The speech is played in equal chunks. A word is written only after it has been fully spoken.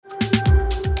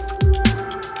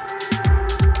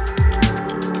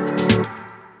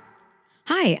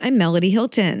Hi, I'm Melody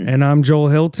Hilton. And I'm Joel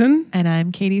Hilton. And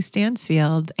I'm Katie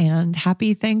Stansfield. And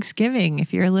happy Thanksgiving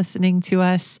if you're listening to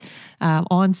us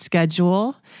on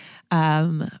schedule.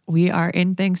 We are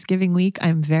in Thanksgiving week.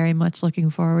 I'm very much looking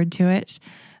forward to it.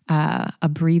 A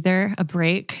breather, a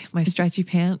break, my stretchy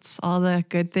pants, all the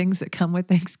good things that come with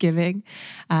Thanksgiving.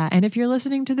 And if you're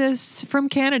listening to this from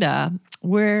Canada,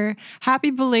 we're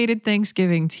happy belated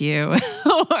Thanksgiving to you.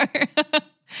 Or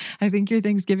I think your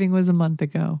Thanksgiving was a month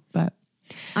ago, but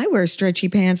I wear stretchy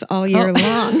pants all year long.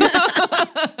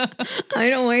 I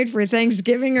don't wait for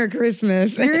Thanksgiving or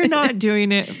Christmas. You're not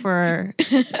doing it for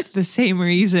the same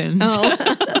reasons.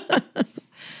 Oh.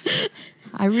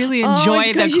 I really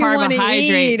enjoy the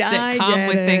carbohydrates that come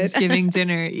with it. Thanksgiving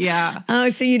dinner. Yeah. Oh,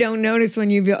 so you don't notice when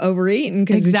you've overeaten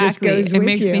because it just goes with you. It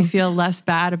makes me feel less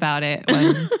bad about it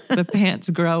when the pants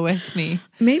grow with me.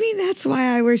 Maybe that's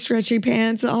why I wear stretchy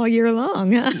pants all year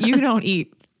long. You don't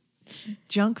eat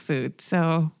junk food,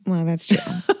 so. Well, that's true.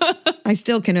 I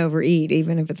still can overeat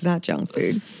even if it's not junk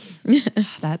food.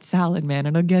 That salad, man,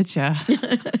 it'll get you.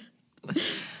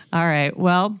 All right.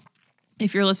 Well,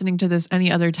 if you're listening to this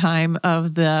any other time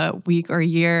of the week or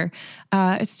year,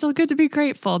 it's still good to be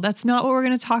grateful. That's not what we're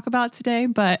going to talk about today,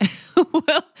 but we'll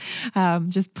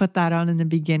just put that on in the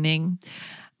beginning.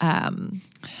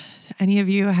 Any of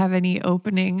you have any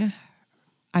opening?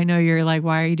 I know you're like,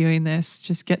 why are you doing this?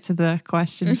 Just get to the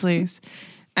question, please.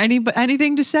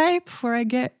 Anything to say before I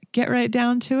get right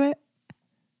down to it?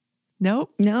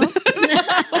 Nope. No.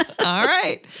 All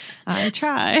right. I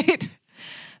tried.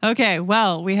 Okay,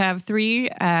 well, we have 3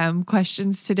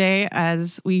 questions today,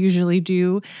 as we usually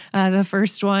do. The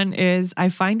first one is, I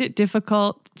find it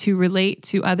difficult to relate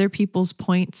to other people's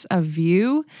points of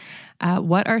view.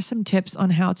 What are some tips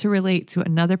on how to relate to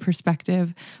another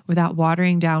perspective without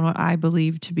watering down what I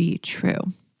believe to be true?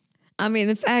 I mean,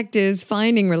 the fact is,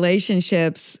 finding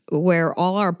relationships where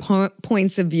all our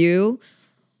points of view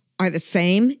are the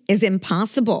same is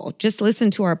impossible. Just listen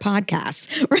to our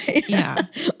podcast, right? Yeah.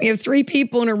 We have 3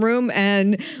 people in a room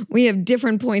and we have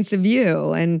different points of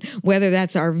view. And whether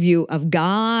that's our view of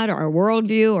God, our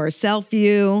worldview, our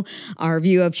self-view, our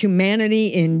view of humanity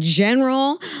in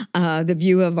general, the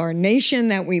view of our nation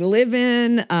that we live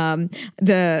in,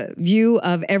 the view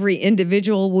of every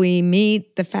individual we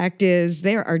meet, the fact is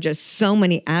there are just so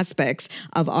many aspects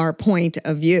of our point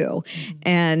of view.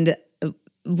 And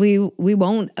we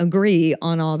won't agree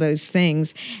on all those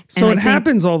things. So it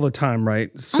happens all the time, right?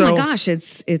 So, oh my gosh,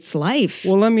 it's life.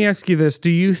 Well, let me ask you this.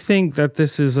 Do you think that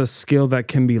this is a skill that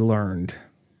can be learned?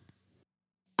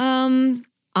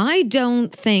 I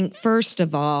don't think, first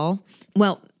of all,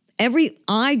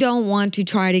 I don't want to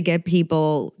try to get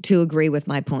people to agree with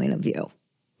my point of view.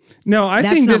 No, I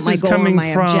think this is coming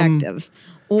from objective.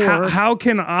 Or how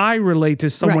can I relate to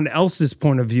someone else's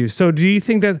point of view? So do you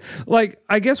think that,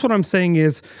 I guess what I'm saying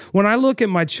is, when I look at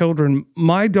my children,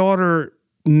 my daughter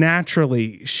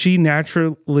naturally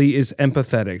is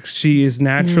empathetic. She is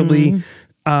naturally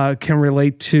can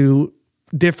relate to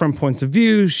different points of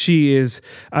view. She is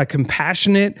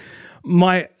compassionate.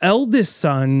 My eldest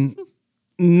son,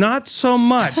 not so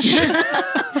much.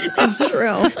 That's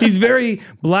true. He's very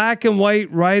black and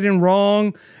white, right and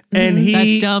wrong. And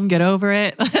that's dumb. Get over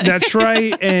it. That's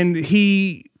right. And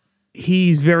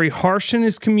he's very harsh in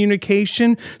his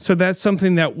communication. So that's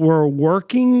something that we're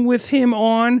working with him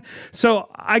on. So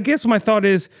I guess my thought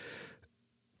is,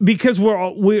 because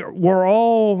we're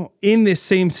all in this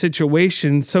same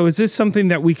situation. So is this something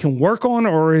that we can work on,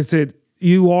 or is it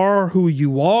you are who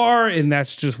you are and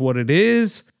that's just what it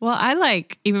is? Well, I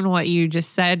like even what you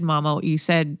just said, Mama. You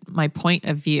said my point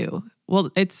of view. Well,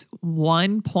 it's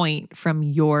one point from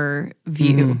your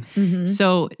view. Mm-hmm.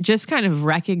 So just kind of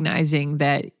recognizing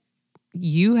that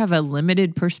you have a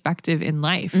limited perspective in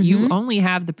life. Mm-hmm. You only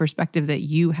have the perspective that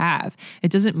you have. It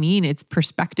doesn't mean it's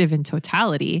perspective in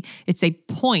totality. It's a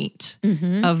point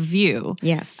of view.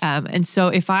 Yes. And so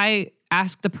if I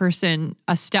ask the person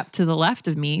a step to the left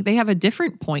of me, they have a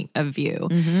different point of view.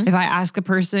 Mm-hmm. If I ask a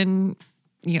person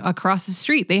across the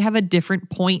street, they have a different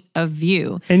point of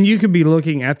view. And you could be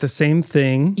looking at the same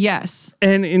thing. Yes.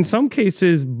 And in some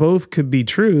cases, both could be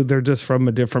true. They're just from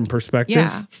a different perspective.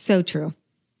 Yeah. So true.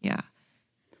 Yeah.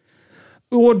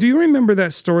 Well, do you remember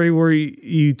that story where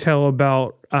you tell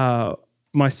about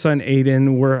my son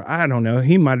Aiden, where, I don't know,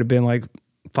 he might have been like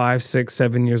 5, 6,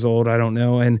 7 years old. I don't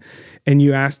know. And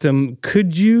you asked him,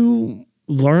 could you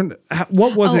learn,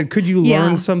 what was it? Could you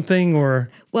learn something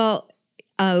or? Well,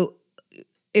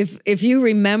 if you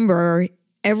remember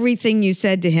everything you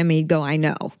said to him, he'd go, I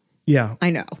know. Yeah. I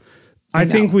know. I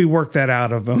think we worked that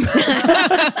out of him.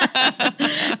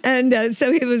 And And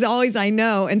so it was always, I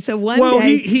know. And so one Well,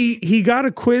 day. he got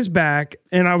a quiz back,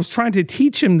 and I was trying to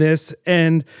teach him this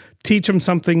and teach him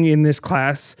something in this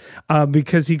class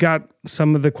because he got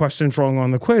some of the questions wrong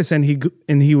on the quiz, and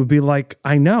he would be like,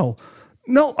 I know.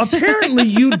 No, apparently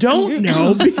you don't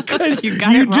know because you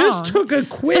just took a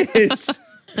quiz.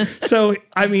 So,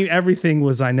 I mean, everything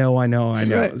was, I know.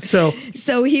 Right.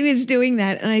 So he was doing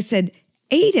that, and I said,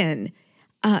 Aiden,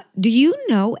 do you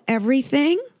know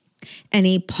everything? And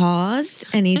he paused,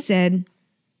 and he said,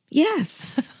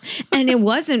 yes. And it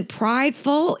wasn't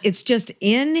prideful. It's just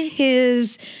in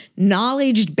his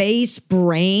knowledge-based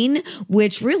brain,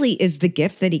 which really is the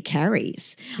gift that he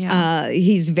carries. Yeah.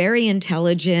 He's very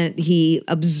intelligent. He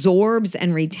absorbs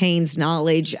and retains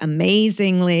knowledge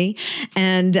amazingly.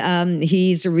 And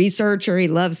he's a researcher. He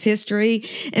loves history.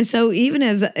 And so even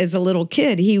as a little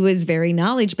kid, he was very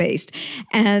knowledge-based.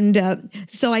 And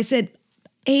so I said,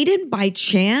 Aiden, by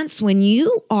chance, when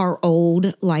you are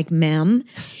old like Mem,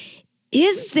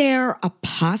 is there a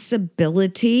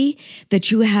possibility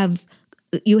that you have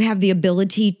the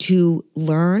ability to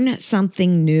learn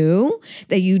something new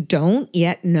that you don't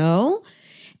yet know?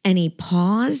 And he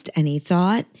paused and he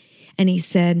thought and he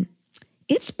said,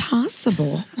 it's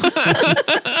possible.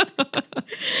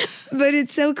 But it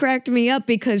so cracked me up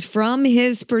because from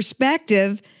his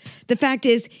perspective, the fact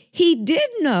is, he did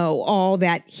know all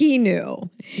that he knew.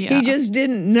 Yeah. He just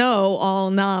didn't know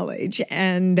all knowledge.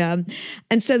 And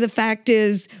so the fact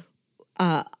is,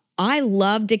 I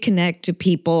love to connect to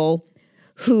people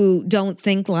who don't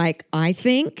think like I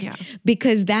think,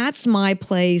 because that's my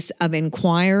place of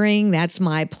inquiring. That's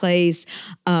my place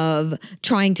of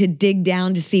trying to dig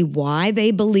down to see why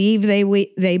they believe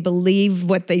they believe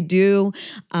what they do.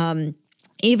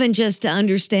 Even just to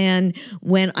understand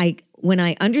when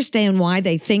I understand why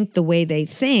they think the way they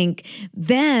think,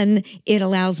 then it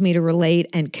allows me to relate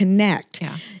and connect.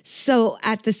 Yeah. So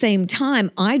at the same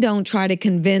time, I don't try to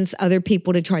convince other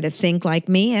people to try to think like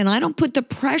me, and I don't put the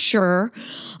pressure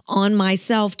on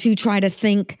myself to try to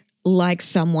think like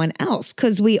someone else,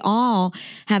 because we all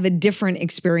have a different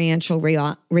experiential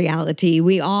reality.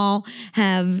 We all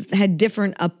have had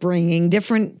different upbringing,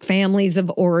 different families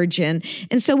of origin.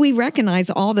 And so we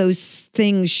recognize all those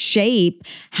things shape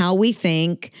how we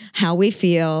think, how we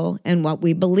feel, and what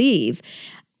we believe.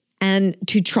 And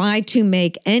to try to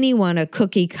make anyone a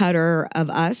cookie cutter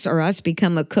of us or us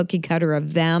become a cookie cutter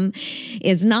of them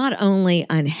is not only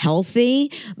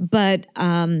unhealthy, but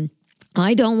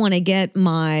I don't want to get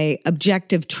my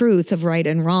objective truth of right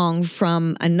and wrong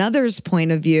from another's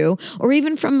point of view or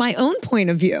even from my own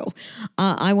point of view.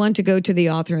 I want to go to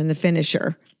the author and the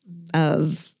finisher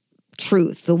of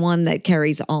truth, the one that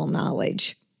carries all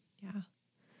knowledge.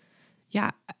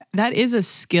 Yeah, that is a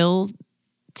skill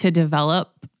to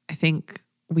develop. I think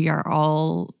we are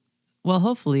all, well,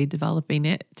 hopefully developing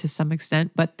it to some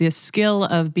extent, but the skill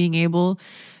of being able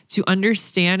to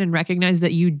understand and recognize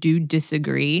that you do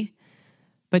disagree,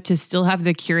 but to still have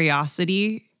the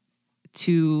curiosity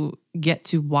to get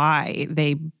to why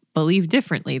they believe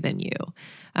differently than you.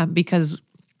 Because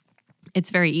it's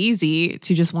very easy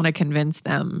to just want to convince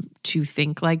them to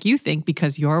think like you think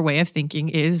because your way of thinking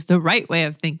is the right way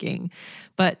of thinking.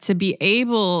 But to be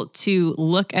able to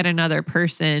look at another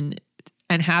person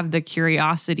and have the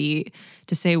curiosity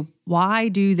to say, why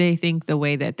do they think the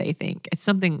way that they think? It's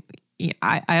something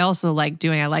I also like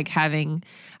doing. I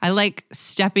like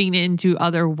stepping into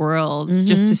other worlds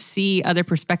just to see other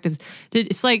perspectives.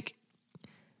 It's like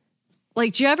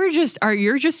do you ever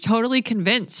you're just totally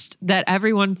convinced that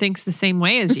everyone thinks the same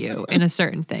way as you in a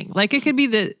certain thing? Like it could be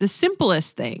the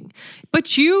simplest thing,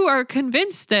 but you are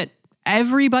convinced that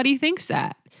everybody thinks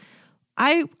that.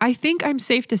 I think I'm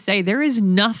safe to say there is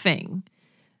nothing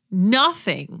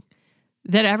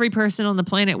that every person on the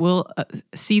planet will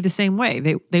see the same way.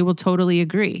 They will totally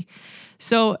agree.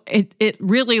 So it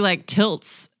really like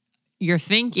tilts your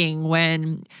thinking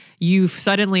when you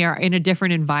suddenly are in a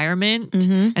different environment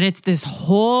and it's this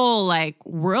whole like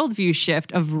worldview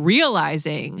shift of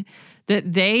realizing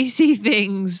that they see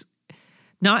things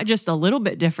not just a little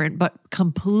bit different, but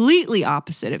completely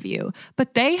opposite of you.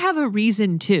 But they have a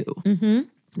reason too.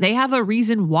 They have a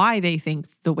reason why they think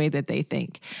the way that they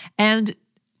think. And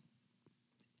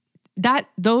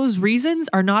those reasons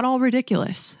are not all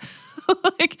ridiculous.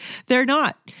 Like they're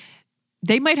not.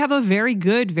 They might have a very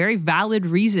good, very valid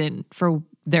reason for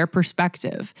their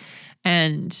perspective.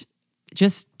 And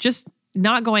just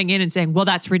not going in and saying, well,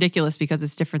 that's ridiculous because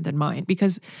it's different than mine.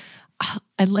 Because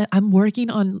I'm working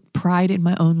on pride in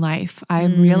my own life.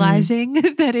 I'm realizing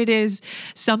that it is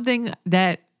something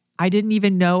that I didn't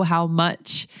even know how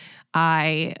much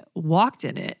I walked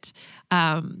in it.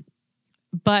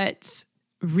 But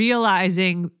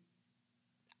realizing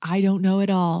I don't know it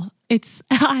all. It's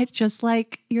I just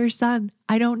like your son.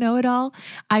 I don't know it all.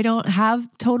 I don't have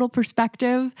total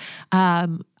perspective.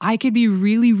 I could be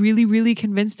really, really, really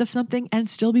convinced of something and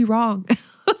still be wrong.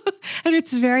 And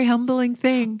it's a very humbling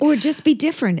thing. Or just be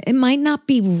different. It might not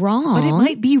be wrong. But it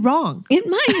might be wrong. It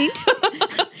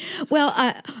might.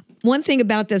 Well, one thing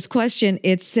about this question,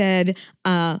 it said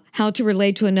how to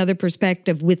relate to another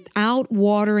perspective without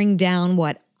watering down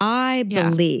what I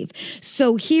believe.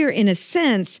 So here, in a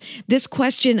sense, this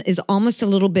question is almost a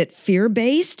little bit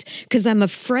fear-based because I'm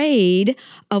afraid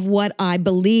of what I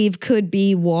believe could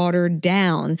be watered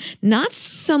down. Not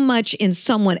so much in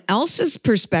someone else's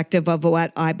perspective of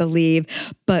what I believe,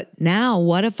 but now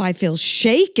what if I feel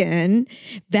shaken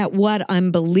that what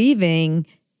I'm believing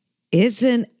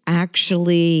isn't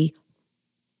actually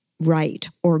right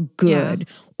or good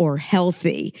or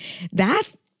healthy?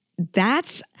 That's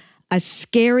a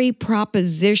scary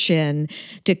proposition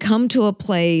to come to a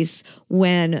place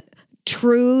when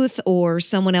truth or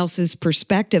someone else's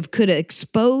perspective could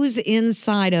expose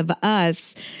inside of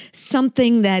us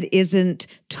something that isn't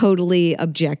totally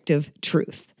objective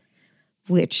truth,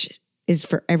 which is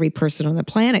for every person on the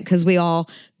planet because we all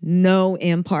know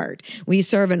in part. We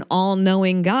serve an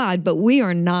all-knowing God, but we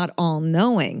are not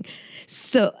all-knowing.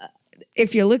 So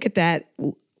if you look at that,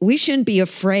 we shouldn't be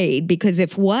afraid because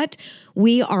if what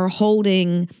we are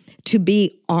holding to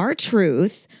be our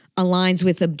truth aligns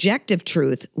with objective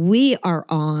truth, we are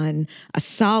on a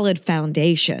solid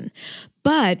foundation.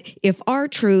 But if our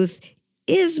truth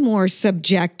is more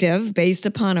subjective based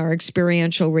upon our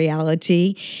experiential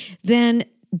reality, then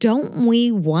don't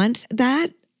we want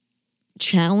that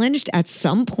challenged at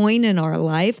some point in our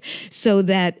life so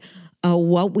that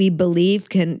what we believe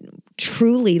can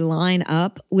truly line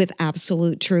up with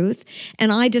absolute truth?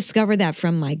 And I discover that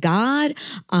from my God.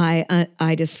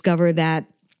 I discover that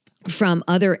from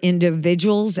other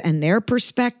individuals and their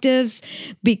perspectives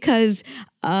because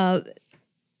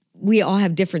we all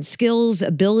have different skills,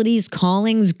 abilities,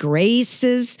 callings,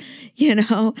 graces,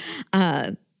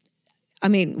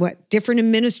 different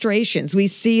administrations. We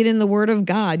see it in the Word of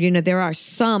God. There are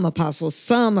some apostles,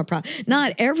 some are prophets.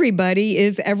 Not everybody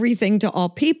is everything to all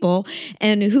people.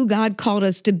 And who God called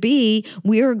us to be,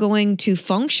 we are going to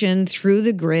function through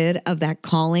the grid of that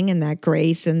calling and that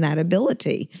grace and that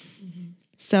ability. Mm-hmm.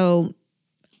 So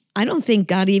I don't think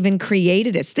God even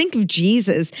created us. Think of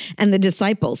Jesus and the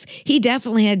disciples. He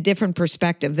definitely had different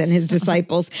perspective than his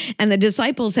disciples. And the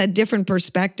disciples had different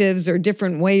perspectives or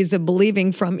different ways of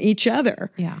believing from each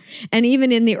other. Yeah. And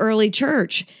even in the early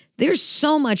church, there's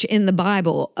so much in the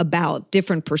Bible about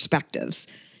different perspectives,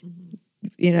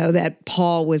 that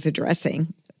Paul was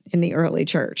addressing in the early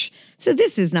church. So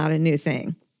this is not a new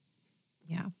thing.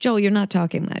 Yeah. Joel, you're not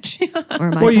talking much. Or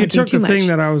am I well, you talking took too the much? thing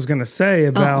that I was going to say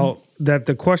about that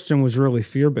the question was really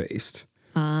fear-based.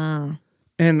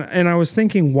 And I was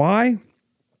thinking, why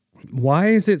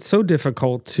is it so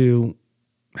difficult to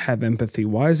have empathy?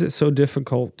 Why is it so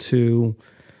difficult to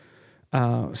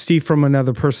see from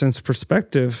another person's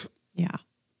perspective? Yeah.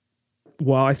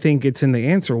 Well, I think it's in the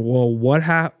answer. Well,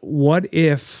 what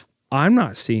if I'm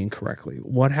not seeing correctly?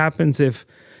 What happens if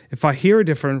I hear a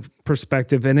different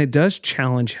perspective and it does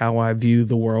challenge how I view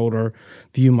the world or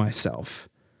view myself?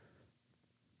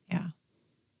 Yeah.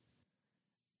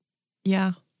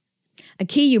 Yeah. A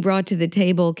key you brought to the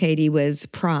table, Katie, was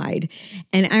pride.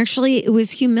 And actually, it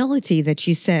was humility that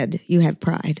you said you have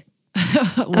pride.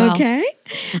 Well, okay?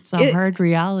 It's a hard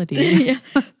reality. Yeah.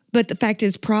 But the fact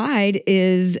is, pride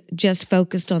is just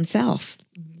focused on self.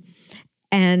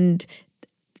 And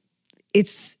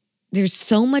there's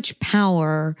so much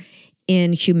power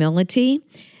in humility.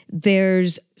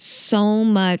 There's so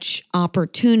much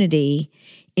opportunity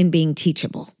in being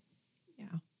teachable.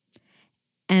 Yeah.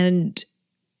 And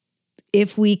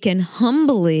if we can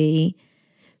humbly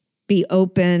be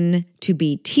open to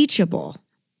be teachable,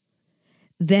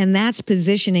 then that's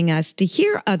positioning us to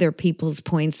hear other people's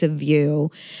points of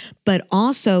view, but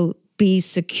also be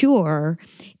secure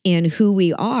in who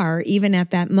we are, even at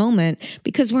that moment,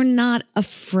 because we're not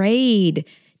afraid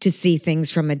to see things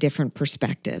from a different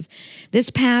perspective. This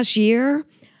past year,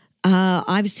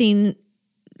 I've seen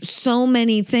so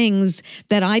many things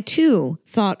that I too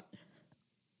thought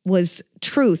was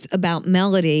truth about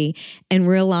Melody and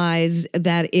realized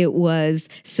that it was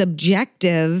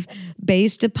subjective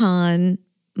based upon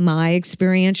my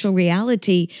experiential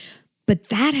reality. But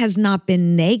that has not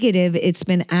been negative. It's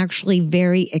been actually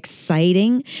very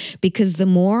exciting because the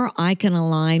more I can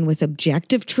align with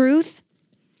objective truth,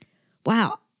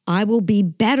 wow, I will be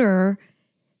better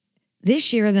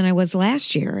this year than I was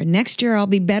last year. And next year I'll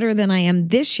be better than I am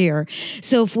this year.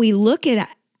 So if we look at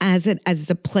it as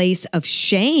a place of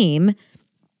shame,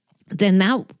 then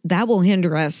that will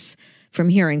hinder us from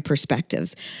hearing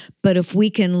perspectives. But if we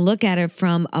can look at it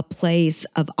from a place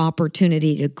of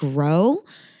opportunity to grow,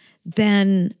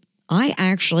 then I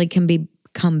actually can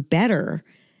become better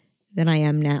than I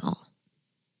am now.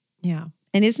 Yeah.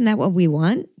 And isn't that what we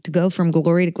want? To go from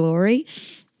glory to glory?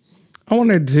 I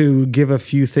wanted to give a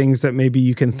few things that maybe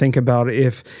you can think about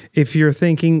if you're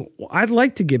thinking, I'd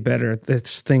like to get better at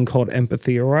this thing called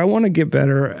empathy, or I want to get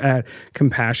better at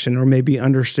compassion, or maybe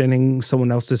understanding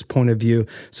someone else's point of view.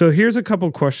 So here's a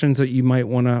couple questions that you might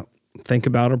want to think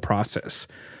about or process.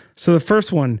 So the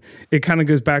first one, it kind of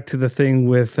goes back to the thing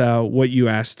with what you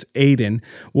asked Aiden,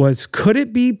 was could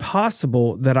it be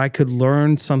possible that I could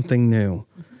learn something new?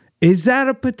 Is that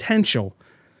a potential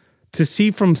to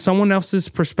see from someone else's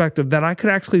perspective that I could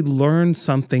actually learn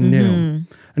something new?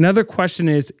 Another question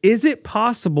is it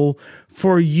possible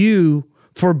for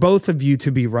both of you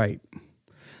to be right?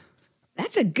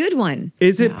 That's a good one.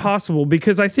 Is it possible?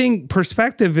 Because I think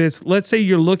perspective is, let's say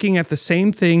you're looking at the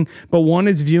same thing, but one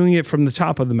is viewing it from the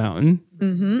top of the mountain.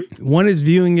 One is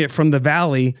viewing it from the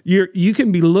valley. You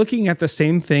can be looking at the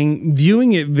same thing,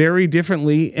 viewing it very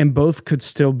differently, and both could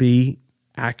still be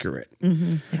accurate.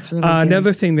 That's really good.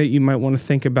 Another thing that you might want to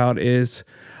think about is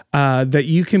that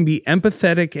you can be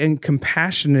empathetic and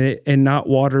compassionate and not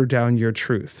water down your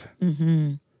truth.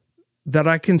 That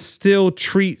I can still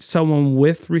treat someone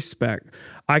with respect.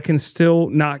 I can still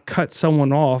not cut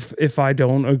someone off if I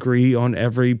don't agree on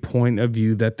every point of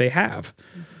view that they have.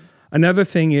 Another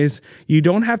thing is you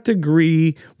don't have to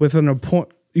agree with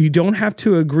you don't have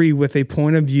to agree with a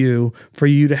point of view for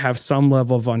you to have some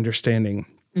level of understanding.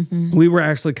 We were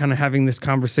actually kind of having this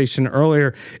conversation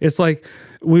earlier. It's like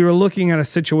we were looking at a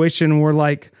situation and we're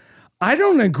like, I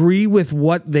don't agree with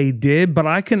what they did, but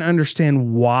I can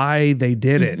understand why they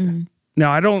did it.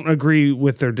 Now, I don't agree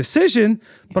with their decision,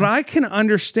 but I can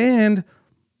understand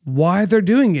why they're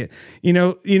doing it. You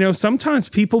know, sometimes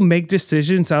people make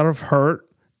decisions out of hurt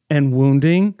and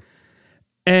wounding,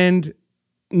 and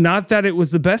not that it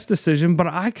was the best decision, but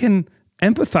I can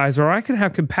empathize, or I can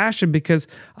have compassion because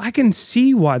I can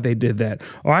see why they did that,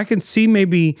 or I can see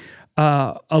maybe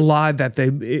a lie that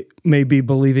they may be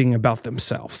believing about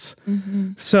themselves.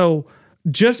 So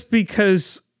just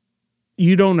because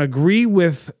you don't agree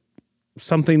with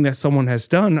something that someone has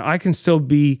done, I can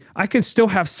still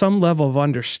have some level of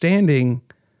understanding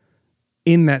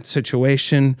in that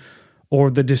situation or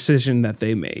the decision that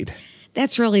they made.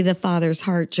 That's really the Father's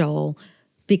heart, Joel,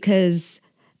 because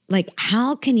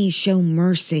how can he show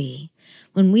mercy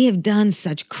when we have done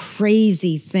such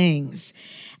crazy things?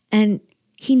 And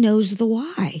he knows the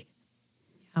why.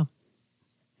 Yeah.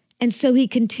 And so he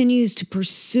continues to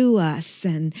pursue us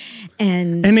and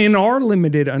in our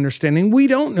limited understanding, we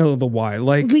don't know the why.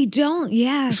 We don't,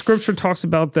 yes. Scripture talks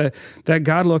about that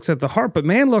God looks at the heart, but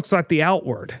man looks at the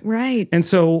outward. Right. And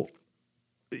so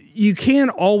you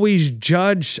can't always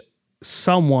judge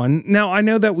someone. Now, I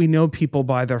know that we know people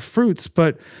by their fruits,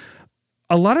 but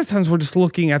a lot of times we're just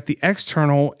looking at the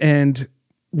external and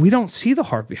we don't see the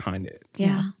heart behind it.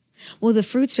 Yeah. Well, the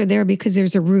fruits are there because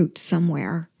there's a root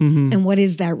somewhere. And what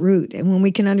is that root? And when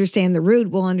we can understand the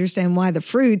root, we'll understand why the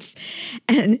fruits.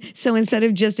 And so instead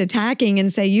of just attacking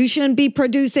and say, you shouldn't be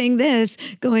producing this,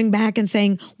 going back and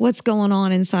saying, what's going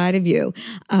on inside of you?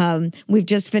 We've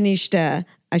just finished a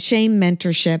shame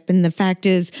mentorship. And the fact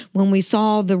is, when we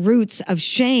saw the roots of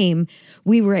shame,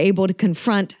 we were able to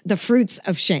confront the fruits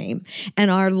of shame. And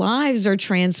our lives are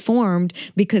transformed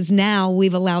because now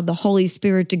we've allowed the Holy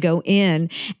Spirit to go in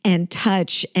and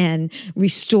touch and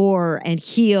restore and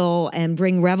heal and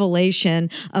bring revelation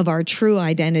of our true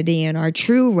identity and our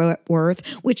true worth,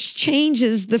 which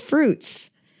changes the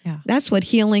fruits. Yeah. That's what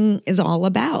healing is all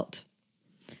about.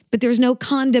 But there's no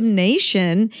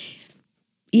condemnation,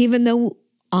 even though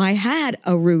I had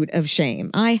a root of shame.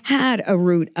 I had a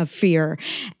root of fear.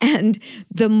 And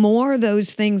the more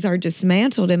those things are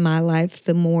dismantled in my life,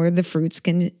 the more the fruits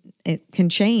can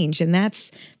change. And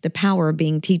that's the power of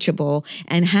being teachable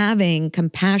and having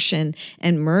compassion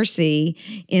and mercy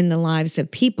in the lives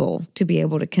of people to be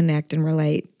able to connect and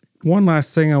relate. One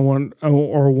last thing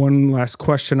one last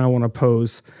question I want to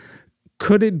pose.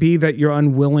 Could it be that you're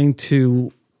unwilling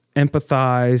to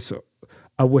empathize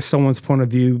with someone's point of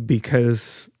view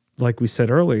because, like we said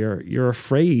earlier, you're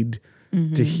afraid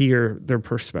to hear their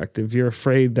perspective. You're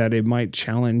afraid that it might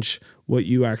challenge what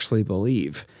you actually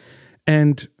believe.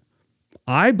 And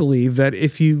I believe that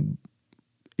if you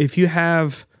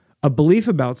have a belief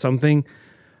about something,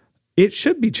 it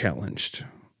should be challenged.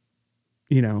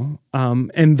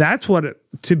 And that's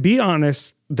to be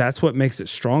honest, that's what makes it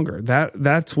stronger.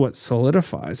 That's what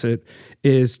solidifies it,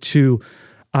 is to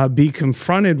be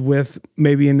confronted with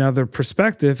maybe another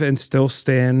perspective and still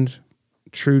stand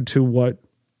true to what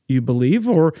you believe,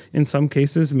 or in some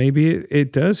cases, maybe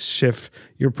it does shift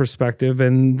your perspective,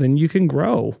 and then you can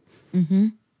grow. Mm-hmm.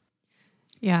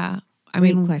 Yeah.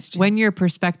 Great questions. When your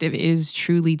perspective is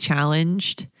truly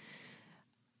challenged,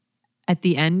 at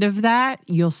the end of that,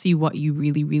 you'll see what you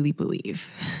really, really believe.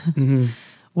 Mm-hmm.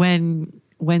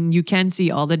 When you can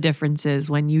see all the differences,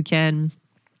 when you can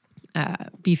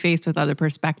be faced with other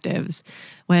perspectives,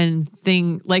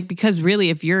 because really,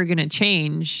 if you're going to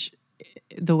change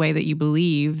the way that you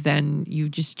believe, then you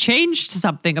just changed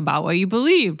something about what you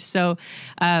believed. So,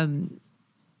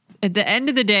 at the end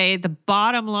of the day, the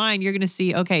bottom line, you're going to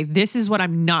see, okay, this is what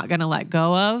I'm not going to let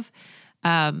go of.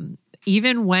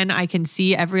 Even when I can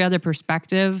see every other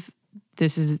perspective,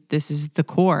 this is the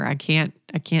core. I can't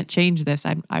change this.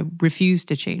 I refuse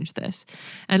to change this.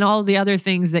 And all the other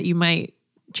things that you might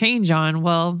change on,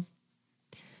 well,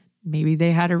 maybe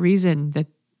they had a reason that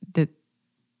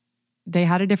they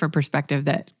had a different perspective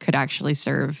that could actually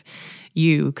serve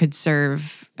you, could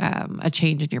serve a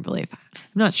change in your belief. I'm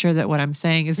not sure that what I'm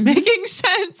saying is making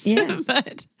sense,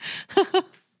 but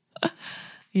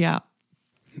yeah.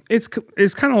 It's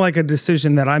kind of like a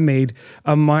decision that I made.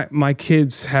 My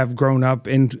kids have grown up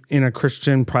in a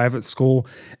Christian private school,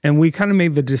 and we kind of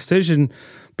made the decision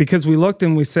because we looked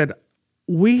and we said,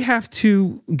 we have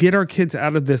to get our kids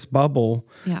out of this bubble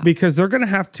because they're going to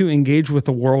have to engage with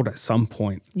the world at some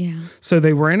point. Yeah. So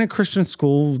they were in a Christian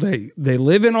school. They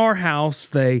live in our house.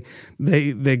 They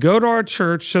go to our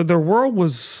church. So their world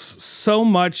was so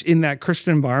much in that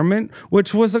Christian environment,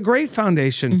 which was a great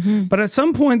foundation. Mm-hmm. But at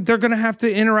some point, they're going to have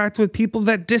to interact with people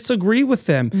that disagree with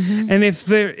them. Mm-hmm. And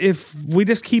if we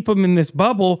just keep them in this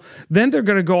bubble, then they're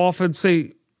going to go off and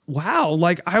say, "Wow,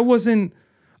 like I wasn't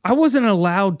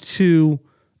allowed to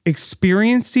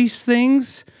experience these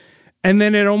things." And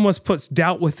then it almost puts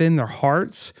doubt within their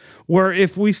hearts, where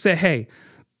if we say, hey,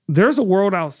 there's a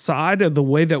world outside of the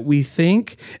way that we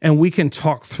think, and we can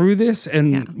talk through this,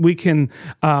 and we can,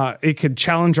 it could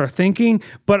challenge our thinking.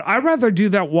 But I'd rather do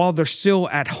that while they're still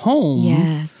at home,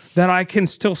 that I can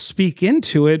still speak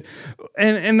into it.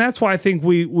 And that's why I think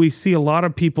we see a lot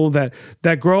of people that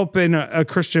grow up in a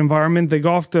Christian environment, they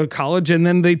go off to college, and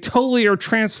then they totally are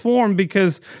transformed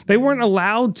because they weren't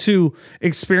allowed to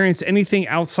experience anything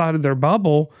outside of their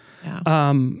bubble.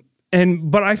 Yeah.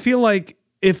 But I feel like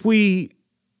if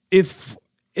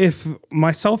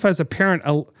myself as a parent,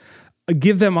 I'll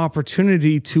give them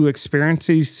opportunity to experience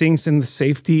these things in the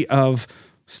safety of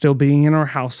still being in our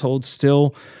household,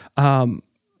 still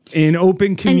in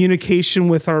open communication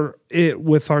with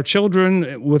our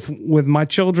children, with my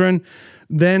children,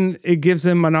 then it gives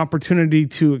them an opportunity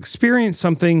to experience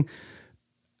something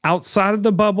outside of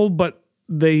the bubble, but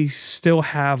they still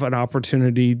have an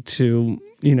opportunity to,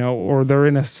 or they're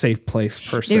in a safe place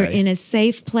per se. They're in a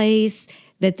safe place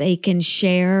that they can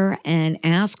share and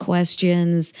ask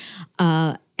questions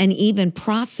and even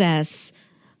process,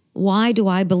 why do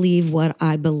I believe what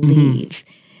I believe?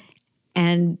 Mm-hmm.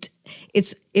 And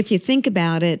if you think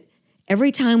about it,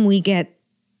 every time we get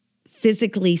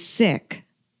physically sick,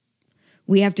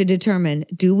 we have to determine,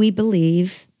 do we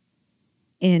believe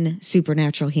in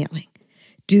supernatural healing?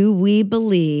 Do we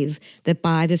believe that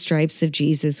by the stripes of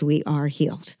Jesus we are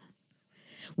healed?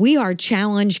 We are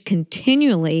challenged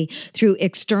continually through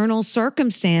external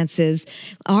circumstances.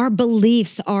 Our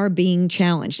beliefs are being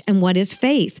challenged. And what is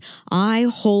faith? I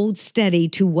hold steady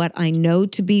to what I know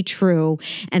to be true,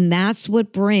 and that's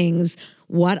what brings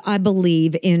what I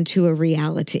believe into a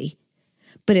reality.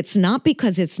 But it's not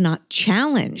because it's not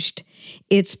challenged.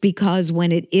 It's because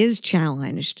when it is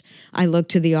challenged, I look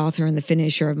to the author and the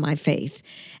finisher of my faith,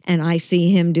 and I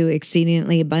see him do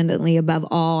exceedingly abundantly above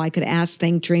all I could ask,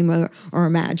 think, dream, or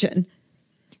imagine.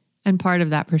 And part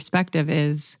of that perspective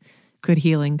is, could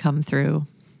healing come through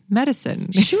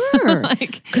medicine? Sure,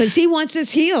 because he wants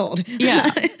us healed. Yeah,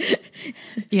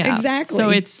 yeah, exactly. So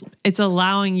it's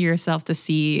allowing yourself to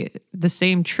see the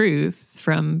same truth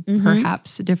from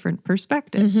perhaps different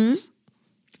perspectives. Mm-hmm.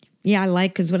 Yeah, I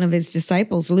like, because one of his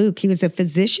disciples, Luke, he was a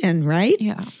physician, right?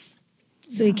 Yeah.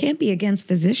 So he can't be against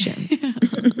physicians.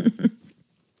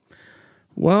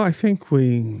 Well, I think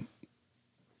we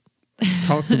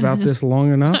talked about this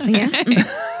long enough. Yeah.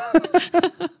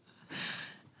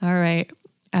 All right.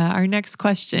 Our next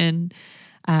question,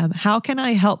 how can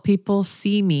I help people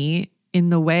see me in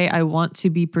the way I want to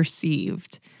be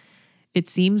perceived? It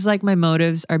seems like my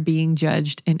motives are being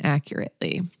judged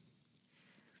inaccurately.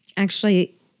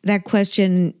 Actually, that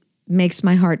question makes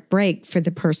my heart break for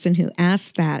the person who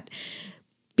asked that,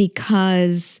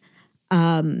 because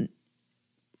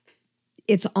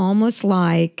it's almost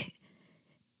like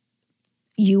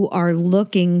you are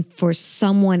looking for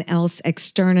someone else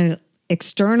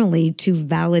externally to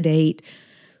validate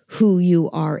who you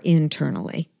are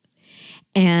internally.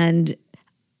 And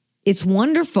it's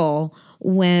wonderful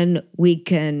when we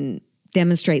can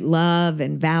demonstrate love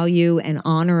and value and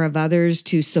honor of others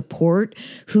to support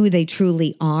who they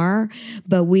truly are.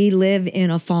 But we live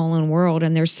in a fallen world,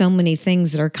 and there's so many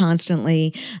things that are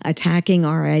constantly attacking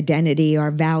our identity,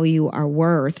 our value, our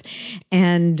worth.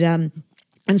 And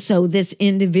so this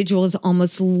individual is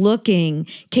almost looking,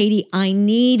 Katie, I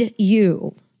need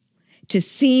you to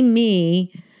see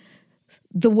me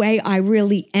the way I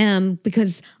really am,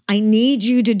 because I need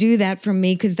you to do that for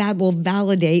me, because that will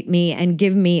validate me and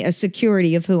give me a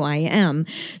security of who I am.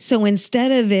 So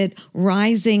instead of it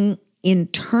rising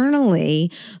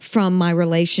internally from my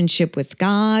relationship with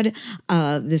God,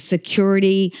 the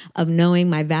security of knowing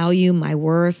my value, my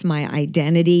worth, my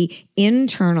identity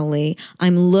internally,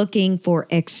 I'm looking for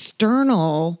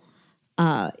external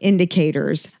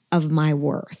indicators of my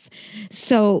worth.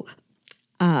 So,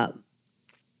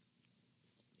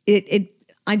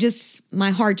 my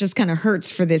heart just kind of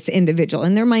hurts for this individual.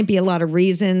 And there might be a lot of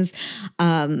reasons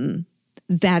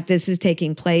that this is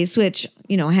taking place, which,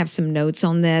 I have some notes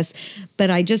on this, but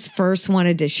I just first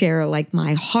wanted to share like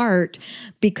my heart,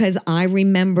 because I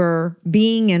remember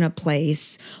being in a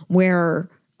place where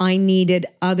I needed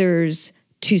others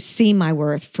to see my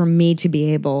worth for me to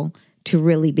be able to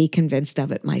really be convinced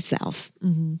of it myself.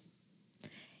 Mm-hmm.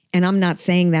 And I'm not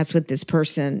saying that's what this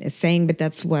person is saying, but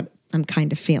that's what I'm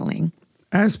kind of feeling.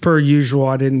 As per usual,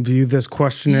 I didn't view this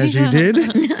question as you did.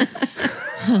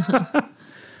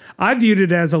 I viewed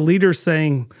it as a leader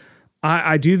saying,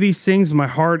 I do these things. My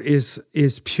heart is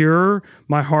pure.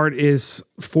 My heart is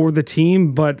for the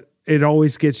team, but it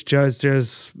always gets judged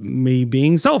as me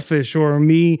being selfish or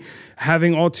me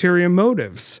having ulterior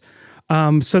motives.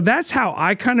 So that's how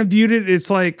I kind of viewed it. It's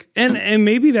like, and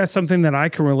maybe that's something that I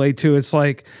can relate to. It's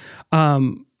like,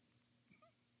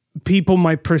 people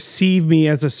might perceive me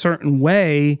as a certain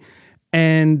way,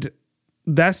 and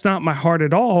that's not my heart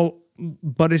at all,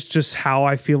 but it's just how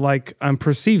I feel like I'm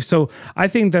perceived. So I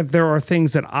think that there are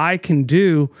things that I can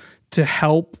do to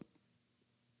help,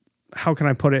 how can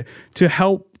I put it, to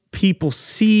help people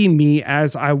see me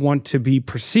as I want to be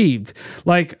perceived.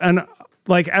 Like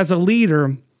as a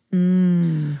leader,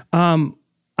 I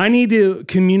need to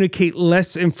communicate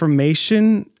less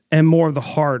information and more of the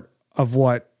heart of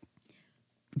what.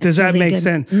 Does that make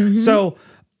sense? Mm-hmm. So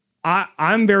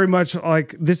I'm very much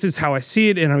like, this is how I see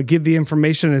it, and I give the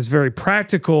information as very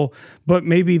practical, but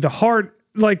maybe the heart,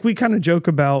 like we kind of joke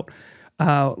about,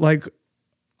 like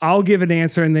I'll give an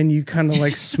answer and then you kind of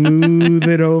like smooth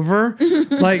it over.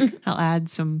 Like I'll add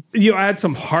some. You add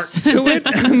some heart to it,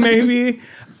 maybe.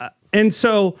 And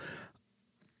so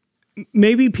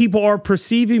maybe people are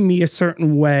perceiving me a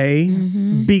certain way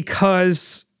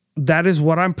because that is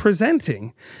what I'm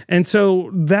presenting. And so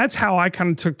that's how I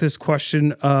kind of took this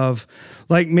question of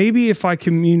like, maybe if I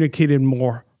communicated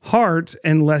more heart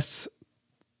and less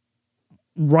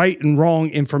right and wrong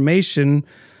information,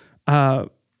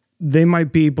 they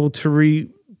might be able to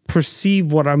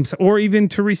perceive what I'm, or even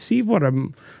to receive what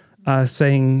I'm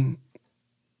saying.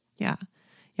 Yeah.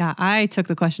 Yeah. I took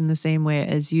the question the same way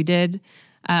as you did.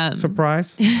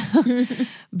 Surprise.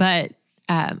 But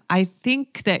I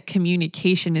think that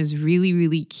communication is really,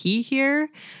 really key here.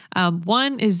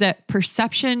 One is that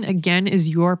perception, again, is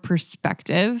your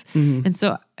perspective. And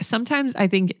so sometimes I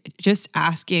think just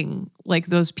asking like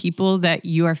those people that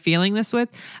you are feeling this with,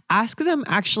 ask them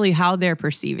actually how they're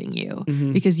perceiving you,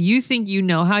 because you think you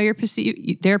know how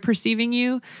they're perceiving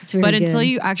you, but until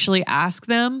you actually ask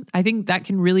them, I think that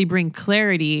can really bring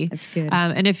clarity. That's good.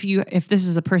 And if this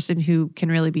is a person who can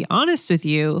really be honest with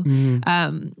you,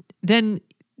 then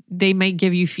they may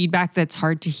give you feedback that's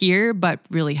hard to hear, but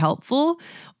really helpful.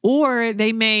 Or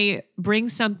they may bring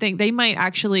something, they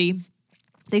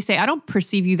say, I don't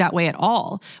perceive you that way at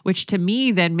all, which to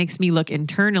me then makes me look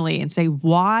internally and say,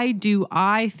 why do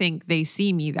I think they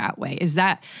see me that way? Is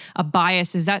that a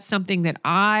bias? Is that something that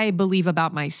I believe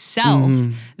about myself,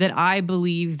 that I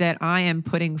believe that I am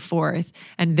putting forth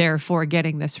and therefore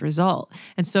getting this result?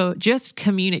 And so just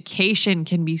communication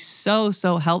can be so,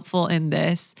 so helpful in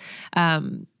this,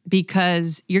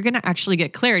 because you're going to actually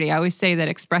get clarity. I always say that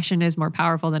expression is more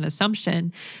powerful than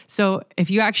assumption. So if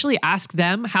you actually ask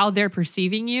them how they're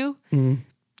perceiving you,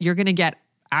 you're going to get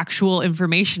actual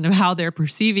information of how they're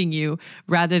perceiving you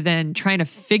rather than trying to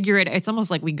figure it. It's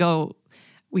almost like we go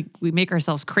we make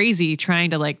ourselves crazy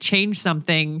trying to like change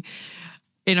something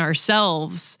in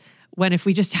ourselves, when if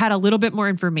we just had a little bit more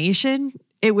information,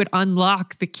 it would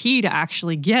unlock the key to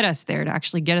actually get us there, to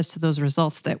actually get us to those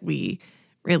results that we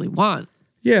really want.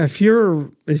 Yeah, if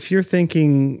you're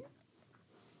thinking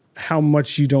how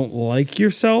much you don't like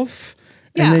yourself,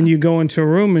 and then you go into a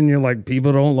room and you're like,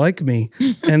 people don't like me.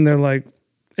 And they're like,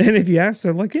 and if you ask,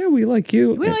 they're like, yeah, we like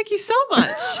you. We like you so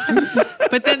much.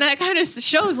 But then that kind of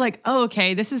shows like, oh,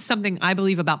 okay, this is something I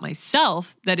believe about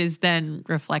myself that is then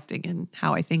reflecting in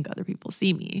how I think other people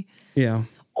see me. Yeah.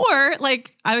 Or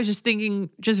like, I was just thinking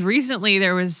just recently,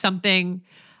 there was something,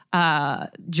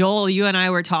 Joel, you and I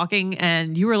were talking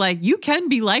and you were like, you can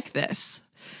be like this.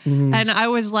 Mm-hmm. And I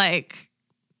was like,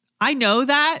 I know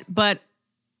that, but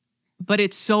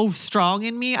it's so strong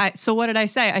in me. So what did I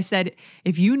say? I said,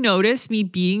 if you notice me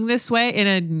being this way in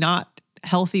a not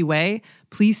healthy way,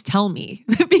 please tell me,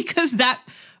 because that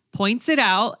points it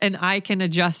out and I can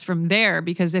adjust from there.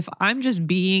 Because if I'm just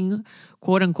being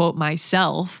quote unquote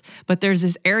myself, but there's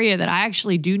this area that I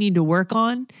actually do need to work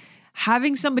on,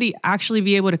 having somebody actually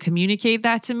be able to communicate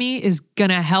that to me is going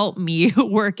to help me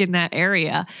work in that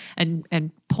area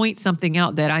and point something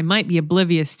out that I might be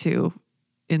oblivious to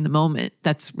in the moment.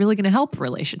 That's really going to help a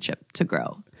relationship to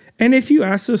grow. And if you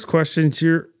ask those questions,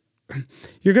 you're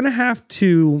going to have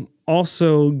to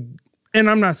also, and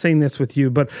I'm not saying this with you,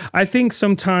 but I think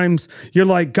sometimes you're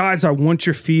like, guys, I want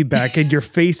your feedback, and your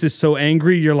face is so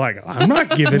angry. You're like, I'm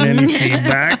not giving any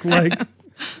feedback. Like,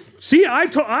 see, I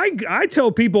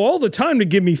tell people all the time to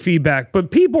give me feedback, but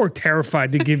people are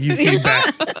terrified to give you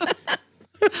feedback.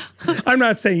 I'm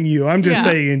not saying you. I'm just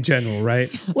saying in general,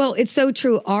 right? Well, it's so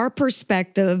true. Our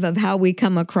perspective of how we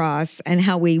come across and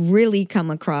how we really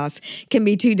come across can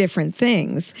be two different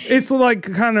things. It's like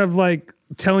kind of like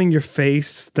telling your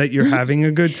face that you're having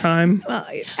a good time. Well,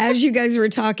 as you guys were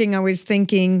talking, I was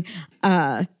thinking,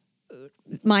 my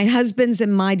husband's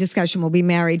and my discussion will be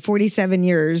married 47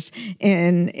 years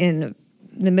in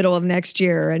the middle of next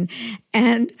year.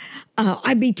 And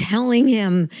I'd be telling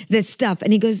him this stuff.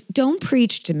 And he goes, don't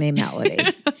preach to me, Melody.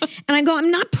 And I go,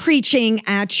 I'm not preaching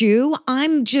at you.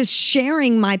 I'm just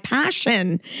sharing my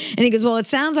passion. And he goes, well, it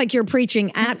sounds like you're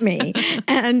preaching at me.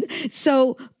 And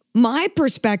so my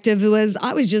perspective was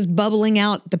I was just bubbling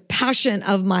out the passion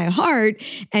of my heart.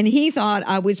 And he thought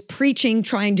I was preaching,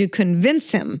 trying to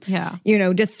convince him,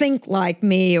 to think like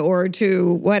me or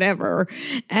to whatever.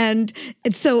 And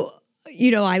so,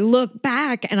 I look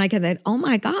back and I can think, oh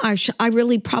my gosh, I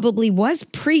really probably was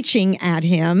preaching at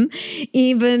him,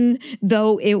 even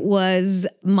though it was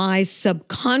my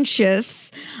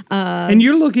subconscious. And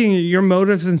you're looking at your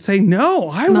motives and say, no,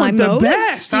 I want the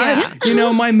best.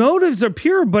 Yeah. My motives are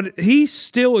pure, but he's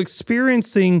still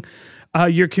experiencing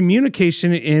your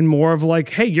communication in more of like,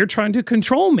 hey, you're trying to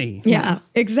control me. Yeah,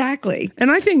 exactly. And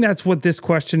I think that's what this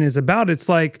question is about. It's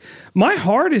like, my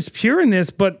heart is pure in this,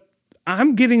 but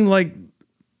I'm getting like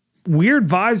weird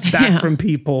vibes back from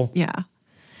people. Yeah.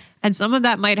 And some of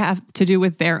that might have to do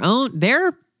with their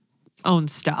own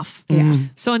stuff. Yeah.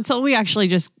 So until we actually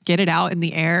just get it out in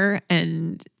the air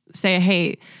and say,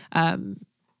 hey,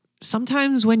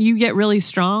 sometimes when you get really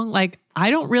strong, like I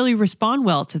don't really respond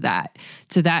well to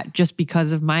that just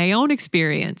because of my own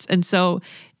experience. And so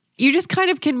you just kind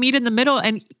of can meet in the middle.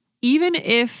 And even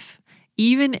if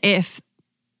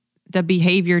the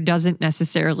behavior doesn't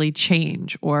necessarily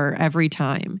change or every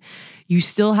time, you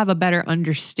still have a better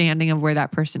understanding of where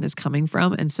that person is coming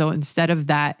from. And so instead of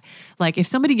that, like if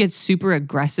somebody gets super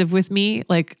aggressive with me,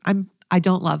 like I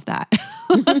don't love that.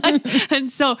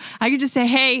 And so I can just say,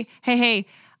 hey,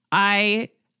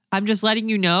 I'm just letting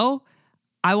you know,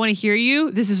 I want to hear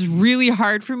you. This is really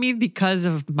hard for me because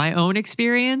of my own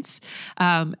experience.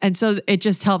 And so it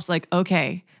just helps like,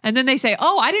 okay. And then they say,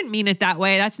 oh, I didn't mean it that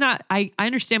way. That's not, I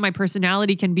understand my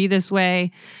personality can be this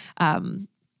way. But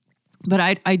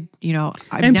I'm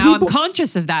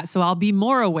conscious of that. So I'll be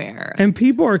more aware. And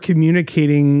people are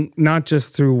communicating not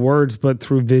just through words, but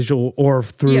through visual or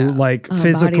through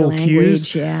physical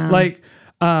cues. Yeah. Like,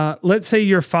 let's say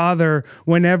your father,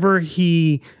 whenever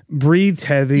he breathed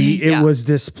heavy, it was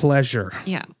displeasure.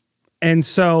 Yeah. And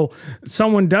so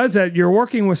someone does that, you're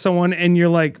working with someone and you're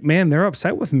like, man, they're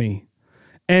upset with me.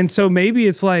 And so maybe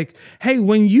it's like, hey,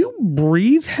 when you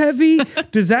breathe heavy,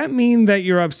 does that mean that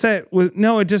you're upset with?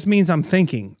 No, it just means I'm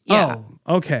thinking. Yeah.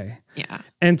 Oh, okay. Yeah.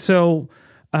 And so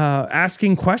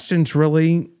asking questions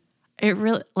really. It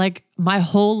really, like my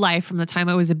whole life from the time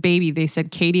I was a baby, they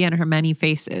said Katie and her many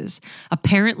faces.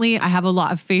 Apparently, I have a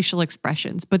lot of facial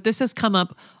expressions, but this has come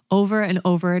up over and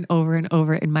over and over and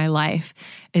over in my life,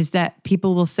 is that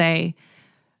people will say,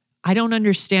 I don't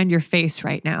understand your face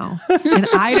right now. And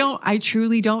I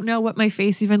truly don't know what my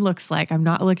face even looks like. I'm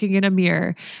not looking in a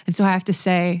mirror. And so I have to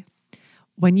say,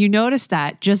 when you notice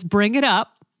that, just bring it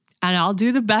up and I'll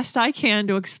do the best I can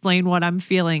to explain what I'm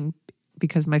feeling,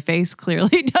 because my face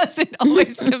clearly doesn't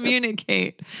always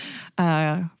communicate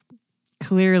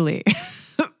clearly.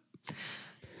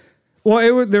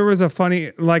 Well, there was a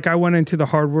funny, like I went into the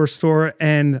hardware store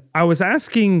and I was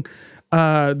asking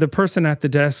the person at the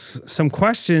desk some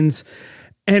questions,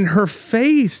 and her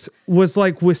face was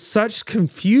like with such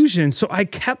confusion. So I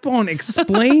kept on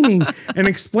explaining and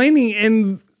explaining,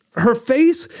 and her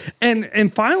face,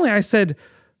 and finally I said,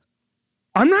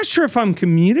 I'm not sure if I'm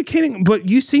communicating, but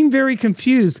you seem very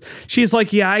confused. She's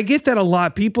like, yeah, I get that a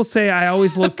lot. People say I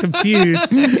always look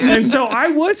confused. And so I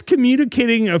was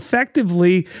communicating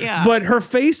effectively, but her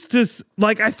face just,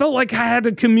 like, I felt like I had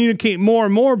to communicate more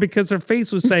and more because her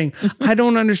face was saying, I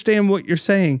don't understand what you're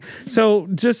saying. So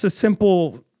just a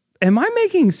simple, am I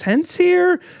making sense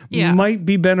here? Might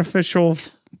be beneficial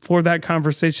for that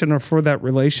conversation or for that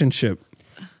relationship.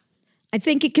 I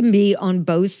think it can be on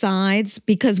both sides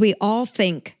because we all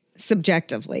think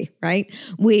subjectively, right?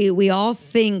 We all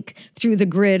think through the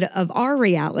grid of our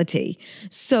reality.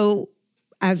 So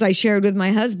as I shared with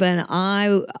my husband,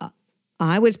 I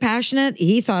was passionate.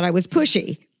 He thought I was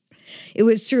pushy. It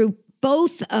was through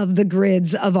both of the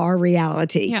grids of our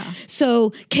reality. Yeah. So,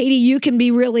 Katie, you can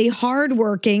be really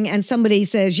hardworking and somebody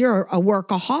says you're a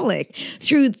workaholic.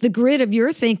 Through the grid of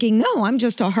your thinking, no, I'm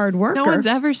just a hard worker. No one's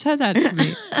ever said that to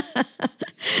me.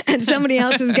 And somebody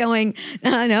else is going,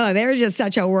 no, they're just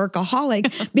such a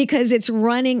workaholic, because it's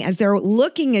running, as they're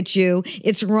looking at you,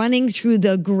 it's running through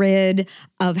the grid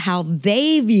of how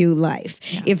they view life.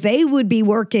 Yeah. If they would be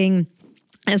working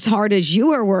as hard as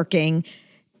you are working,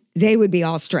 they would be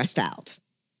all stressed out.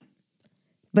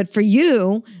 But for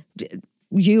you,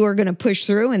 you are going to push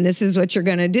through, and this is what you're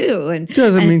going to do. And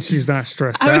doesn't mean she's not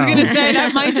stressed out. I was going to say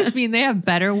that might just mean they have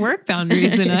better work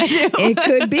boundaries than I do. It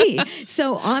could be.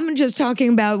 So I'm just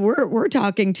talking about, we're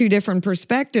talking two different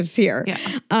perspectives here.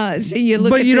 Yeah. So you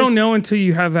look, but at you this, don't know until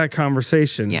you have that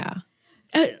conversation. Yeah.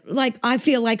 Like, I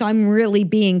feel like I'm really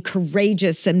being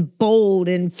courageous and bold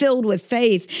and filled with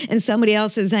faith. And somebody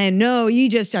else is saying, no, you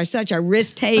just are such a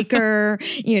risk taker.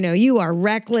 You are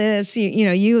reckless.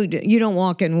 You don't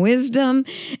walk in wisdom.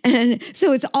 And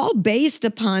so it's all based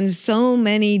upon so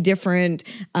many different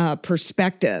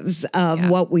perspectives of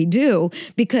what we do.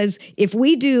 Because if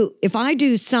I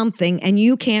do something and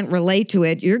you can't relate to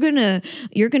it, you're gonna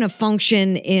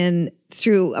function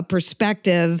through a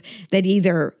perspective that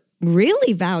either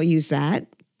really values that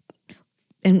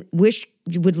and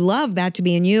would love that to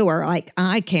be in you, or like,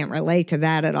 I can't relate to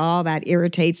that at all. That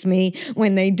irritates me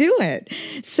when they do it.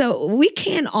 So we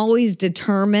can't always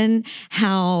determine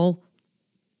how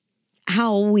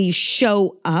we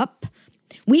show up.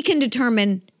 We can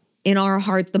determine in our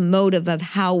heart the motive of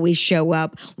how we show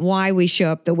up, why we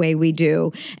show up the way we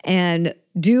do, and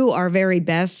do our very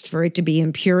best for it to be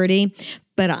in purity.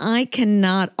 But I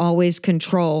cannot always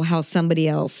control how somebody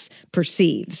else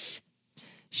perceives.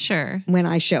 Sure. When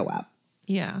I show up.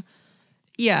 Yeah.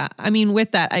 Yeah. I mean,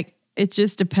 with that, it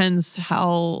just depends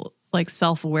how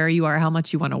self-aware you are, how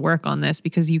much you want to work on this,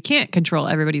 because you can't control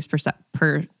everybody's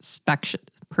perspective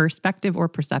or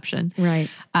perception. Right.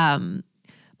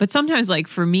 But sometimes,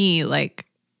 for me,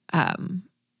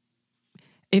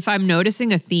 if I'm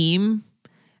noticing a theme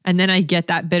and then I get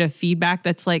that bit of feedback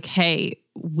that's like, hey,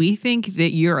 we think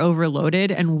that you're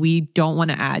overloaded and we don't want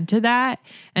to add to that.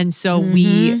 And so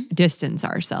we distance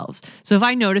ourselves. So if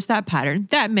I notice that pattern,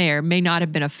 that may or may not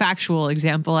have been a factual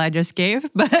example I just gave,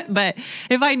 but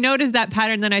if I notice that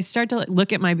pattern, then I start to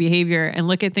look at my behavior and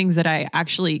look at things that I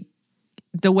actually,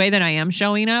 the way that I am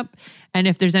showing up, and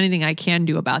if there's anything I can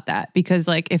do about that. Because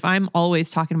if I'm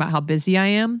always talking about how busy I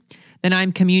am, then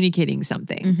I'm communicating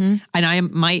something. And I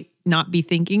might not be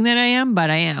thinking that I am,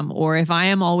 but I am. Or if I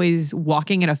am always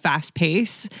walking at a fast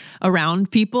pace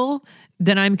around people,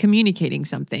 then I'm communicating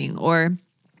something. Or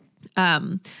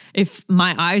if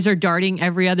my eyes are darting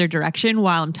every other direction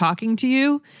while I'm talking to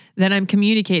you, then I'm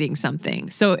communicating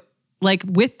something. So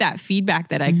with that feedback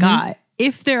that I got,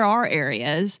 if there are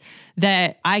areas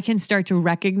that I can start to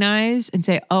recognize and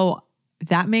say, oh,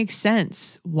 that makes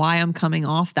sense why I'm coming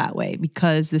off that way,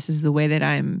 because this is the way that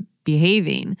I'm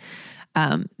behaving.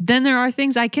 Then there are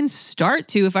things I can start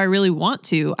to, if I really want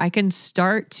to, I can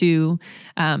start to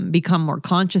become more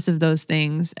conscious of those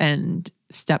things and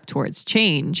step towards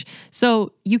change.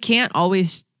 So you can't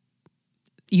always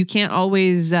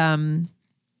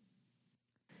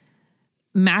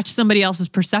match somebody else's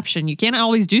perception. You can't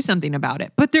always do something about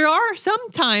it, but there are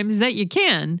some times that you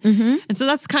can. And so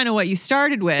that's kind of what you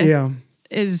started with. Yeah.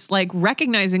 Is like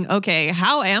recognizing, okay,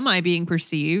 how am I being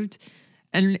perceived?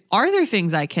 And are there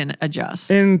things I can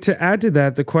adjust? And to add to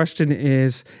that, the question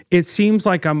is, it seems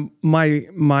like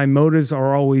my motives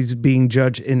are always being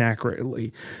judged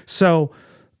inaccurately. So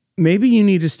maybe you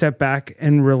need to step back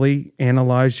and really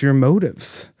analyze your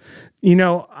motives. You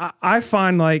know, I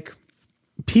find like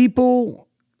people,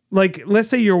 like let's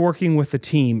say you're working with a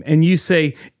team and you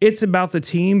say it's about the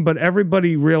team, but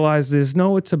everybody realizes,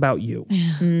 no, it's about you.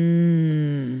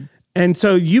 And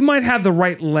so you might have the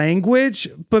right language,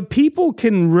 but people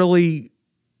can really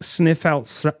sniff out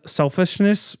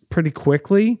selfishness pretty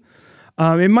quickly.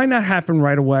 It might not happen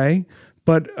right away,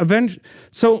 but eventually.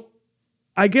 So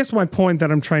I guess my point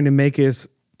that I'm trying to make is,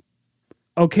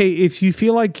 okay, if you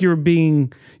feel like your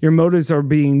motives are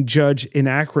being judged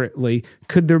inaccurately,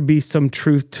 could there be some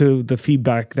truth to the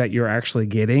feedback that you're actually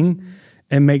getting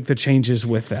and make the changes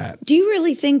with that? Do you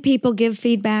really think people give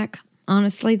feedback?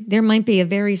 Honestly, there might be a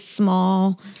very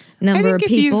small number of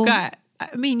people.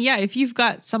 If you've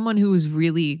got someone who's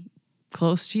really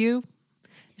close to you,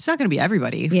 it's not going to be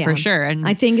everybody for sure. And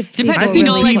I think if people depends,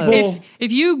 really close.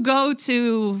 If you go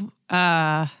to,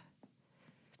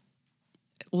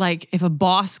 like if a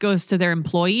boss goes to their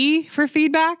employee for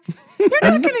feedback,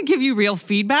 they're not going to give you real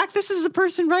feedback. This is the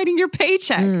person writing your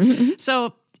paycheck.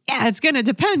 So yeah, it's going to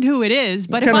depend who it is.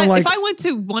 But if I went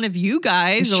to one of you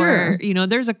guys or,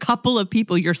 there's a couple of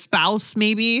people, your spouse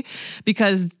maybe,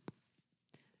 because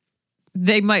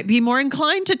they might be more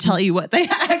inclined to tell you what they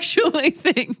actually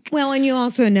think. Well, and you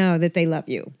also know that they love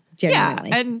you, genuinely.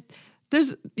 Yeah, and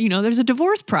there's a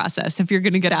divorce process if you're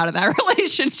going to get out of that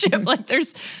relationship. Like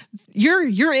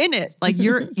you're in it. Like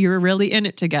you're really in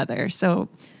it together. So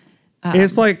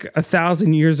it's like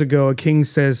 1,000 years ago, a king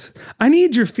says, I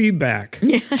need your feedback.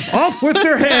 Off with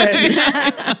their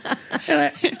head.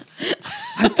 And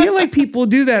I feel like people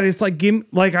do that. It's like,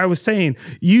 like I was saying,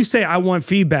 you say, I want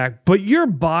feedback, but your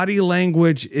body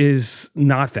language is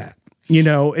not that.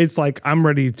 It's like, I'm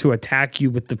ready to attack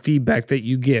you with the feedback that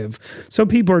you give. So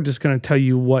people are just going to tell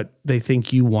you what they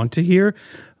think you want to hear.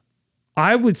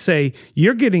 I would say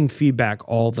you're getting feedback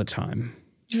all the time.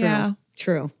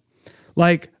 True.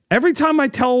 Like, every time I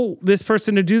tell this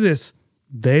person to do this,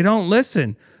 they don't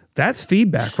listen. That's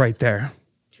feedback right there.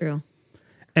 True.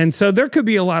 And so there could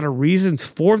be a lot of reasons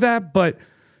for that, but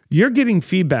you're getting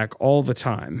feedback all the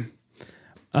time.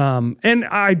 And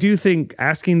I do think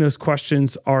asking those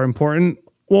questions are important.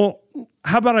 Well,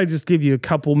 how about I just give you a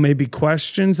couple maybe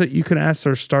questions that you can ask,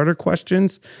 or starter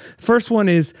questions. First one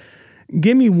is,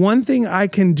 give me one thing I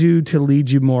can do to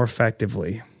lead you more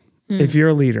effectively. If you're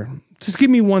a leader, just give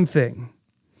me one thing.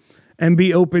 And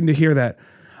be open to hear that.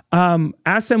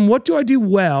 Ask them, what do I do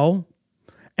well?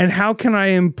 And how can I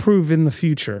improve in the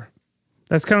future?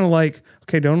 That's kind of like,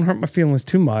 okay, don't hurt my feelings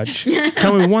too much.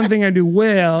 Tell me one thing I do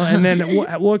well, and then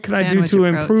what can I do to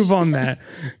improve on that?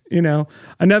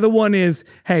 Another one is,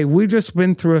 hey, we've just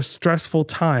been through a stressful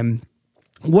time.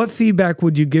 What feedback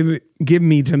would you give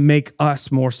me to make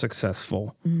us more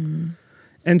successful?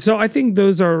 And so I think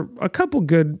those are a couple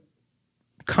good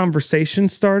conversation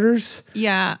starters.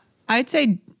 Yeah. I'd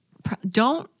say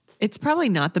it's probably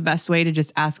not the best way to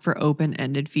just ask for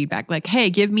open-ended feedback. Like, hey,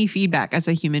 give me feedback as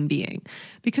a human being,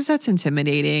 because that's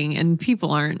intimidating and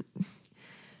people aren't.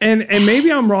 And maybe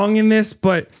I'm wrong in this,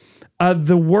 but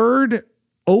the word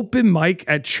open mic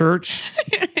at church,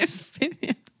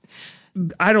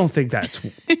 I don't think that's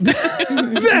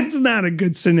not a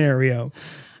good scenario.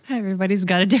 Everybody's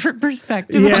got a different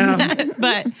perspective on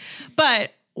that.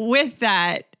 But with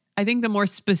that, I think the more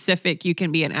specific you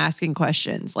can be in asking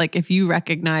questions, like if you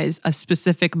recognize a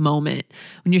specific moment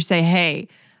when you say, hey,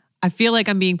 I feel like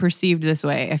I'm being perceived this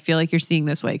way. I feel like you're seeing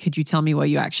this way. Could you tell me what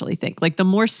you actually think? Like the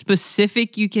more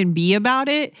specific you can be about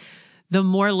it, the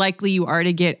more likely you are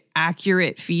to get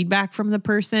accurate feedback from the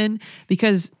person.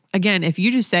 Because again, if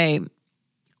you just say,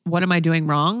 what am I doing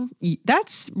wrong?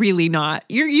 That's really not,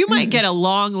 you might get a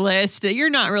long list that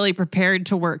you're not really prepared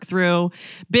to work through.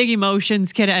 Big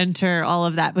emotions can enter, all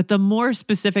of that. But the more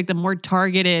specific, the more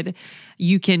targeted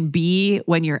you can be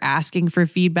when you're asking for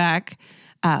feedback.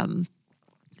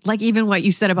 Like even what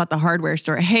you said about the hardware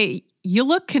store. Hey, you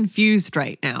look confused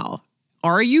right now.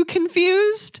 Are you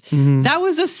confused? That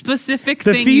was a specific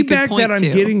thing you could point to. The feedback that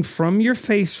I'm getting from your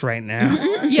face right now.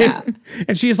 Yeah.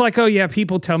 And she's like, oh yeah,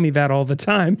 people tell me that all the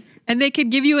time. And they could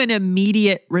give you an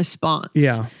immediate response.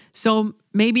 Yeah. So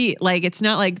maybe like, it's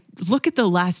not like, look at the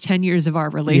last 10 years of our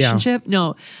relationship. Yeah.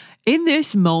 No, in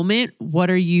this moment,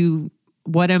 what are you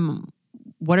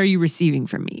receiving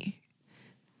from me?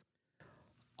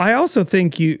 I also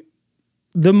think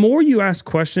the more you ask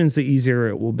questions, the easier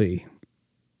it will be.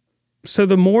 So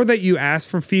the more that you ask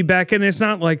for feedback, and it's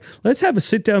not like, let's have a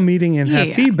sit-down meeting and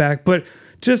have feedback, but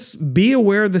just be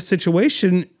aware of the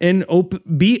situation and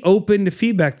be open to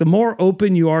feedback. The more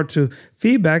open you are to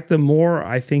feedback, the more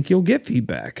I think you'll get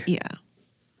feedback. Yeah.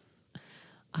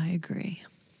 I agree.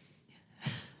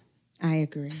 I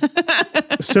agree.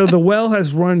 So the well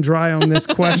has run dry on this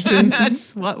question.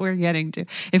 That's what we're getting to.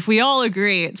 If we all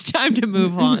agree, it's time to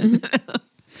move on.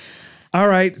 All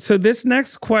right. So this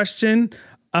next question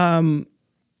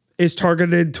is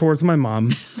targeted towards my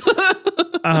mom.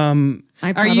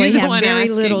 I probably have very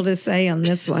little to say on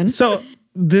this one. So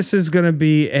this is going to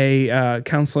be a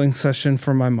counseling session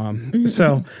for my mom. Mm-hmm.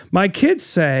 So my kids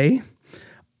say,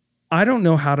 I don't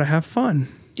know how to have fun.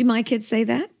 Do my kids say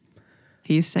that?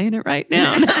 He's saying it right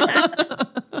now.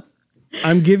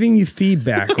 I'm giving you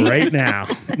feedback right now.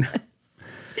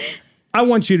 I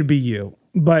want you to be you,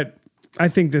 but I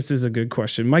think this is a good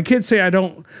question. My kids say, I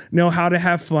don't know how to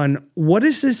have fun. What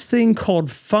is this thing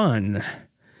called fun?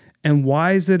 And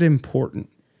why is it important?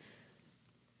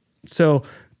 So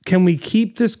can we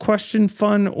keep this question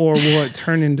fun, or will it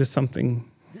turn into something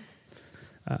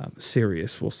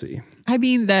serious? We'll see. I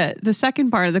mean, the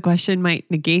second part of the question might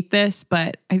negate this,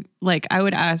 but I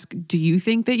would ask, do you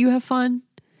think that you have fun?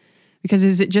 Because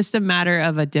is it just a matter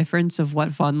of a difference of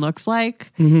what fun looks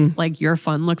like? Mm-hmm. Like your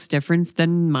fun looks different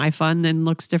than my fun and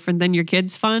looks different than your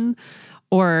kid's fun?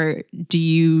 Or do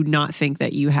you not think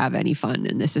that you have any fun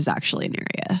and this is actually an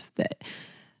area that...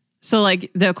 So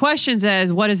like the question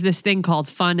says, what is this thing called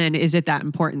fun and is it that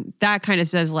important? That kind of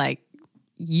says like,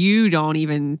 you don't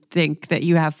even think that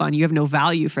you have fun. You have no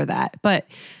value for that. But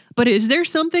is there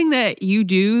something that you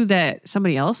do that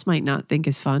somebody else might not think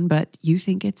is fun, but you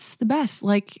think it's the best,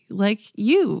 like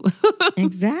you?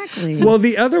 Exactly. Well,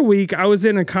 the other week I was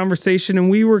in a conversation and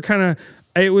we were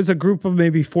it was a group of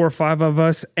maybe 4 or 5 of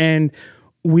us, and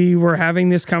we were having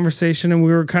this conversation and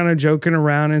we were kind of joking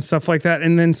around and stuff like that.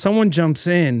 And then someone jumps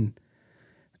in.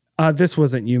 This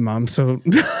wasn't you, Mom. So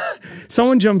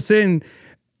someone jumps in.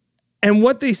 And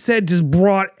what they said just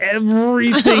brought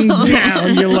everything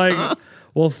down. You're like,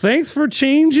 well, thanks for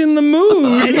changing the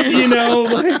mood,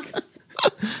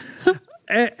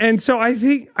 And so I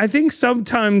think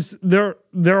sometimes there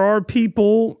are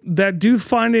people that do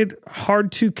find it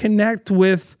hard to connect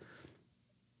with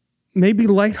maybe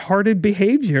lighthearted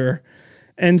behavior.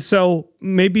 And so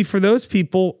maybe for those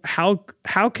people,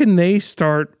 how can they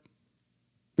start,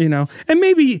 and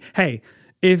maybe, hey,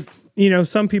 if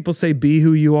some people say be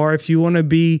who you are. If you want to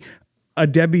be a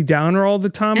Debbie Downer all the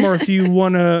time, or if you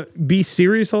want to be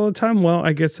serious all the time, well,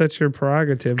 I guess that's your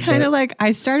prerogative. Kind of like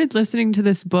I started listening to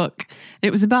this book. And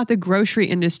it was about the grocery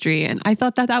industry, and I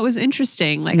thought that was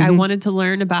interesting. Like I wanted to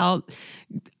learn about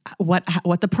what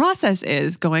the process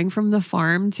is going from the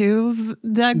farm to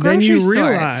the grocery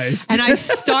store. Realized. And I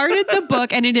started the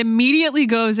book, and it immediately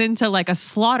goes into like a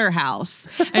slaughterhouse,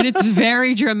 and it's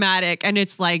very dramatic, and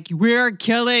it's like we're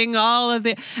killing all of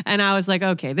the. And I was like,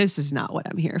 okay, this is not what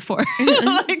I'm here for.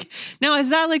 Like, now is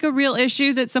that like a real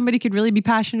issue that somebody could really be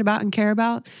passionate about and care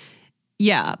about?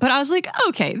 Yeah, but I was like,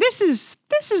 okay, this is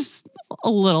a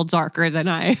little darker than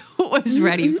I was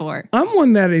ready for. I'm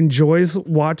one that enjoys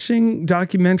watching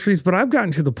documentaries, but I've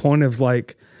gotten to the point of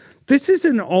like, this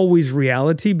isn't always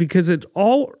reality, because it's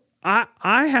all,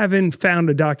 I haven't found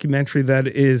a documentary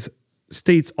that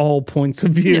states all points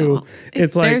of view. No,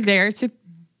 it's like, they're there to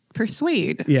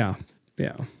persuade. Yeah.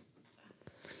 Yeah.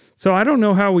 So I don't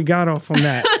know how we got off on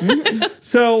that.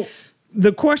 So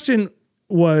the question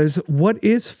was, what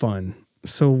is fun?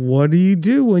 So what do you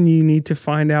do when you need to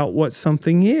find out what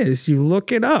something is? You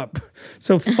look it up.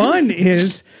 So fun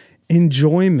is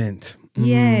enjoyment.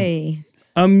 Yay.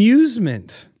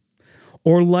 Amusement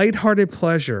or lighthearted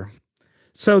pleasure.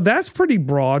 So that's pretty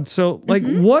broad. So like,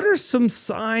 what are some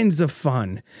signs of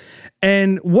fun?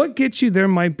 And what gets you there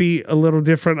might be a little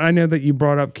different. I know that you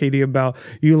brought up, Katie, about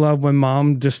you love when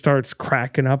Mom just starts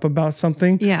cracking up about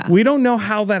something. Yeah. We don't know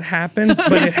how that happens,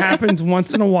 but it happens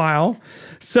once in a while.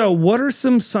 So what are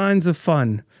some signs of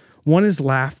fun? One is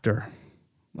laughter.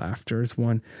 Laughter is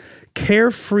one.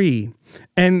 Carefree.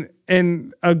 And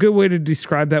a good way to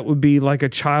describe that would be like a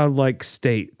childlike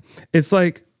state. It's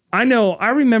like, I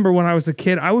remember when I was a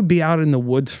kid, I would be out in the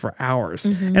woods for hours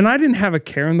and I didn't have a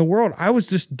care in the world. I was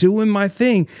just doing my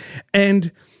thing.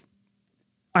 And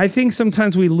I think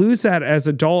sometimes we lose that as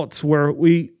adults, where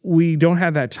we don't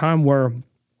have that time where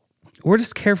we're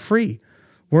just carefree.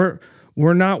 We're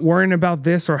not worrying about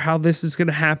this or how this is going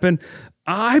to happen.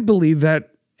 I believe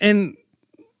that, and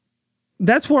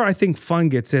that's where I think fun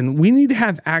gets in. We need to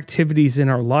have activities in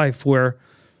our life where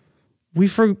we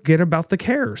forget about the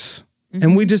cares.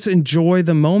 And we just enjoy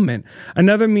the moment.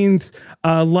 Another means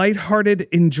lighthearted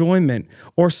enjoyment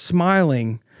or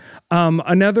smiling.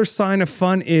 Another sign of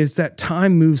fun is that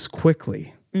time moves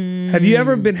quickly. Have you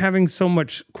ever been having so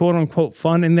much quote unquote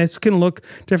fun? And this can look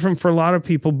different for a lot of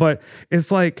people, but it's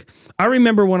like, I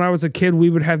remember when I was a kid, we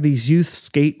would have these youth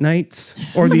skate nights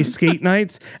or these skate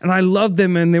nights, and I loved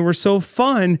them and they were so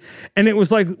fun. And it was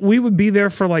like, we would be there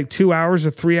for like 2 hours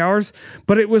or 3 hours,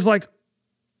 but it was like,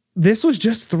 this was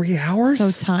just 3 hours.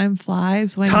 So time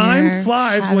flies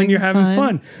when you're having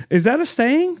fun. Is that a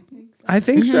saying? I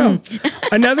think so.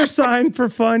 Another sign for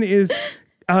fun is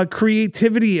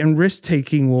creativity and risk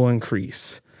taking will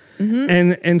increase.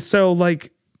 And so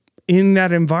like in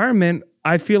that environment,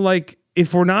 I feel like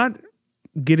if we're not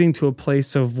getting to a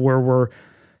place of where we're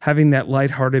having that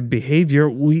lighthearted behavior,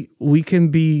 we can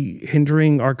be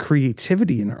hindering our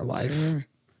creativity in our life. Sure.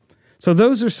 So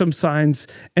those are some signs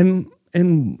and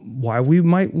why we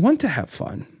might want to have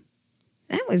fun.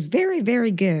 That was very,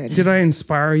 very good. Did I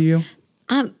inspire you?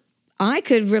 I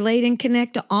could relate and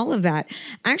connect to all of that.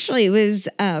 Actually, it was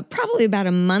probably about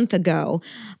a month ago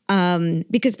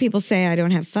because people say I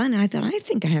don't have fun. And I thought, I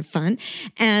think I have fun.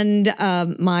 And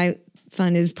my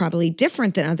fun is probably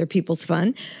different than other people's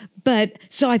fun. But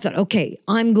so I thought, okay,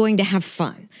 I'm going to have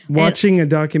fun. Watching a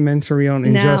documentary on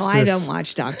injustice. No, I don't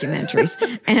watch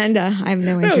documentaries. And I have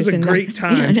no interest in that. That was a great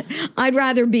time. I'd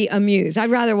rather be amused. I'd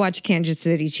rather watch Kansas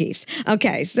City Chiefs.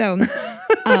 Okay, so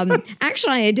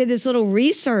actually I did this little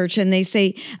research and they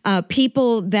say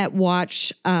people that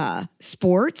watch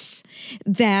sports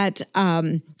that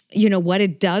what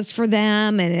it does for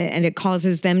them and it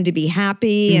causes them to be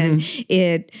happy and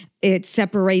it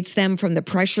separates them from the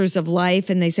pressures of life.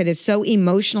 And they said it's so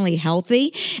emotionally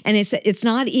healthy. And it's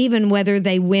not even whether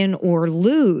they win or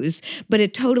lose, but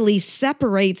it totally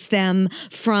separates them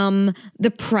from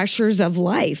the pressures of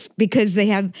life because they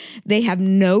have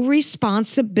no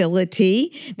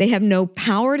responsibility. They have no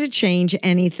power to change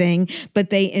anything,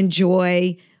 but they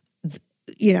enjoy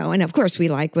and of course we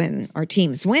like when our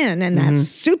teams win and that's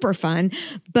super fun.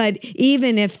 But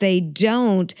even if they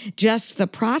don't, just the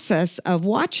process of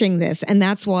watching this, and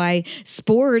that's why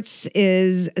sports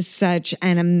is such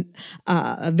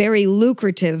a very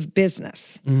lucrative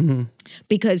business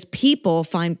because people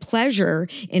find pleasure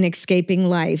in escaping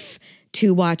life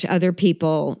to watch other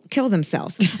people kill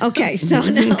themselves. Okay, so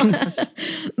no,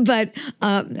 but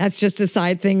that's just a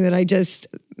side thing that I just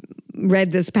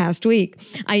read this past week.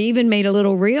 I even made a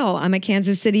little reel. I'm a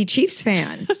Kansas City Chiefs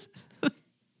fan.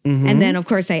 And then, of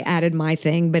course, I added my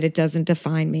thing, but it doesn't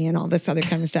define me and all this other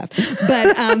kind of stuff.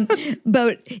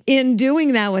 But in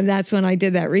doing that one, that's when I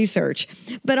did that research.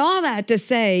 But all that to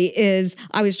say is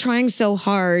I was trying so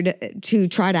hard to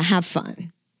try to have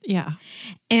fun. Yeah.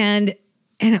 And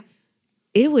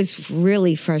it was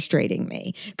really frustrating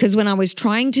me because when I was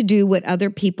trying to do what other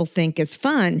people think is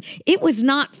fun, it was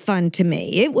not fun to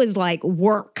me. It was like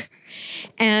work.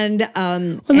 And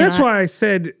that's why I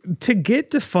said to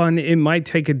get to fun, it might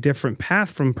take a different path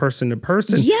from person to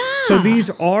person. Yeah. So these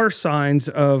are signs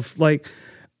of like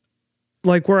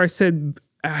where I said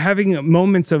having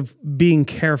moments of being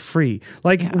carefree.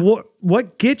 Like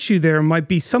what gets you there might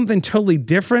be something totally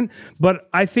different, but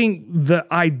I think the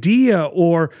idea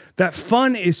or that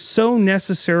fun is so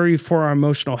necessary for our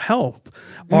emotional health.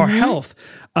 Our health.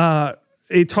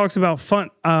 It talks about fun.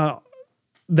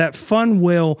 That fun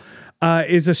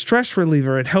is a stress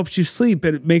reliever. It helps you sleep.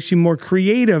 It makes you more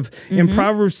creative. In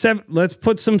Proverbs 7, let's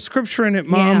put some scripture in it,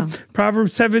 Mom. Yeah.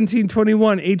 Proverbs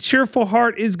 17:21. A cheerful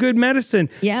heart is good medicine.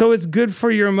 Yep. So it's good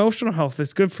for your emotional health.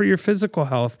 It's good for your physical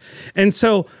health. And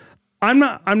so I'm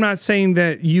not saying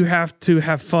that you have to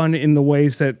have fun in the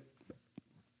ways that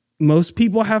most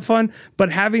people have fun,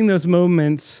 but having those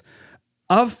moments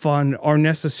of fun are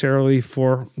necessarily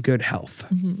for good health.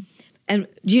 And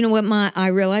do you know what I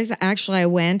realized? Actually, I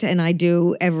went and I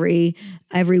do every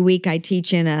week I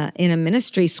teach in a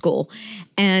ministry school.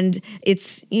 And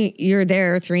you're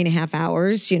there 3.5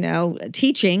 hours,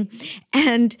 teaching.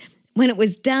 And when it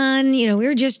was done, we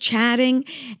were just chatting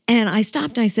and I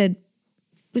stopped and I said,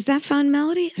 "Was that fun,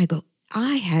 Melody?" And I go,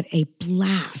 "I had a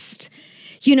blast.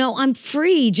 I'm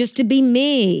free just to be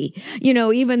me,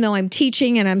 even though I'm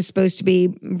teaching and I'm supposed to be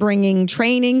bringing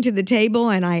training to the table,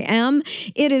 and I am.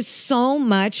 It is so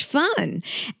much fun."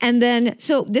 And then,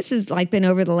 so this has been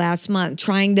over the last month,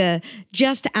 trying to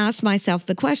just ask myself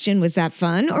the question, was that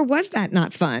fun or was that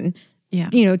not fun? Yeah.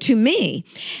 To me.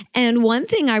 And one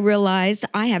thing I realized,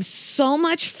 I have so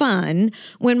much fun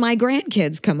when my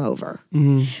grandkids come over.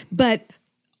 But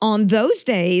on those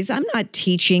days, I'm not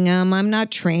teaching them, I'm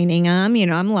not training them,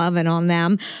 I'm loving on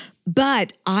them.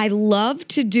 But I love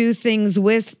to do things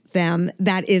with them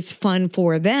that is fun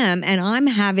for them, and I'm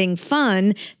having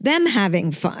fun, them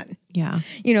having fun. Yeah.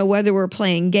 You know, whether we're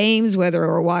playing games, whether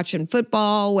we're watching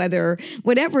football,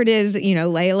 whatever it is, you know,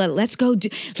 Layla,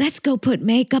 let's go put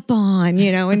makeup on,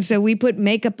 you know, and so we put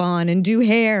makeup on and do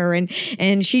hair, and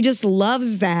she just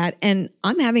loves that, and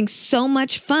I'm having so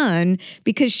much fun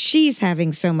because she's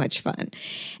having so much fun.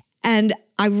 And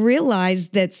I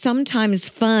realized that sometimes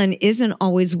fun isn't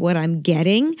always what I'm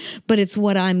getting, but it's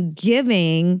what I'm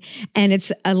giving, and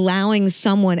it's allowing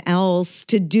someone else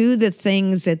to do the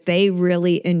things that they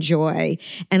really enjoy.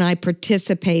 And I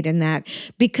participate in that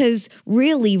because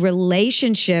really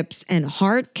relationships and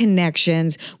heart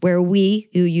connections where you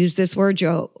use this word,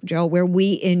 Joe, where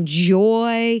we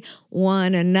enjoy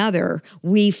one another,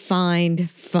 we find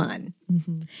fun.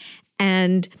 Mm-hmm.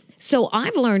 And so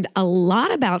I've learned a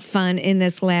lot about fun in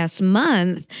this last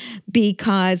month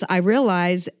because I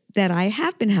realized that I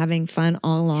have been having fun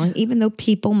all along, even though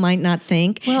people might not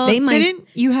think. Well, didn't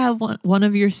you have one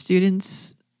of your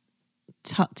students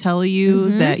tell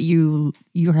you that you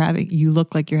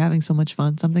look like you're having so much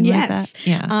fun, something like that?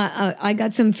 Yeah. I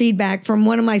got some feedback from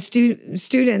one of my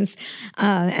students,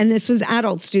 and this was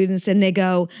adult students, and they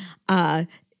go,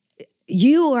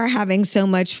 you are having so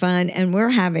much fun and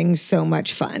we're having so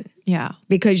much fun. Yeah.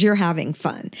 Because you're having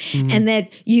fun. Mm-hmm. And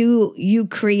that you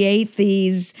create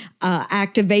these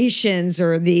activations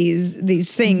or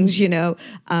these things, you know,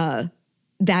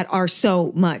 that are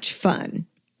so much fun.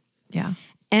 Yeah.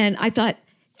 And I thought,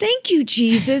 thank you,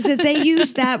 Jesus, that they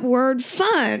used that word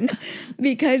fun,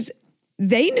 because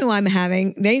they know I'm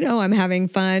having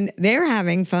fun. They're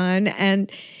having fun. And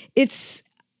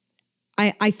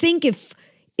I think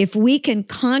if we can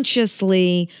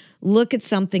consciously look at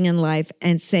something in life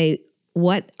and say,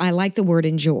 I like the word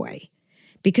enjoy,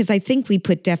 because I think we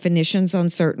put definitions on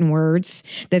certain words,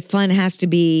 that fun has to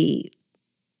be,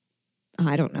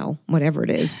 I don't know, whatever it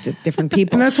is to different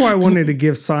people. And that's why I wanted to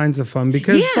give signs of fun,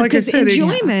 because like I said,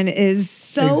 enjoyment is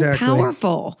so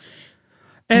powerful.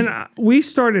 And we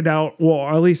started out,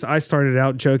 well, at least I started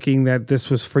out joking that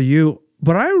this was for you.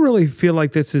 But I really feel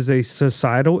like this is a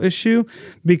societal issue,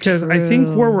 because I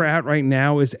think where we're at right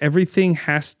now is everything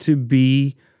has to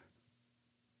be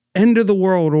end of the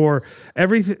world or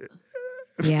everything,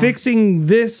 fixing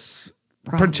this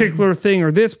particular thing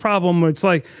or this problem. It's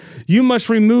like you must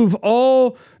remove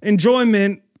all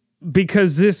enjoyment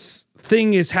because this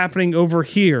thing is happening over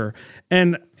here.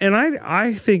 And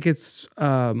I think it's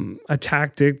a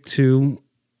tactic to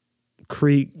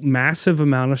create massive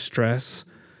amount of stress,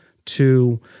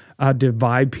 to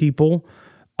divide people.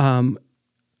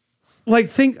 Like,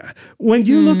 think, when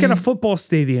you look at a football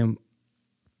stadium,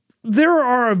 there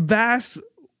are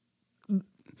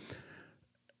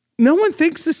no one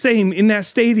thinks the same in that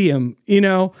stadium. You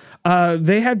know,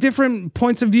 they have different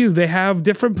points of view. They have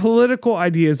different political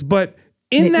ideas, but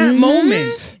in that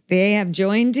moment, they have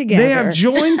joined together.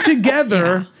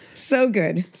 Yeah. So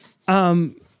good.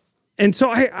 And so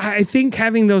I think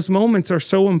having those moments are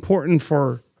so important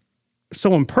for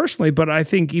someone personally, but I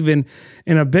think even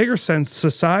in a bigger sense,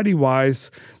 society-wise,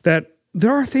 that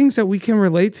there are things that we can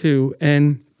relate to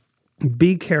and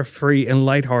be carefree and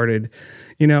lighthearted.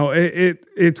 You know,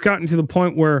 it's gotten to the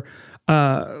point where,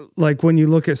 like, when you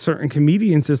look at certain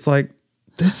comedians, it's like,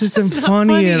 this isn't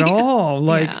funny at all.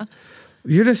 Like,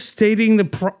 you're just stating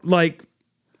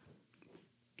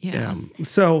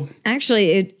So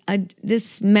actually,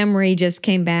 this memory just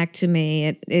came back to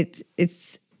me.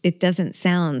 It doesn't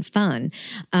sound fun,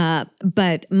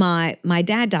 but my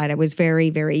dad died. I was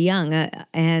very, very young,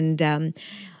 and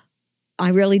I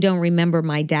really don't remember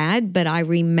my dad, but I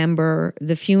remember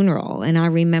the funeral, and I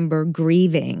remember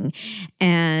grieving,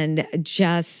 and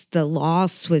just the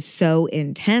loss was so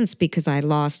intense because I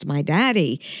lost my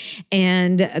daddy.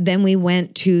 And then we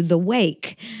went to the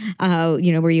wake,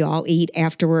 where you all eat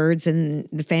afterwards and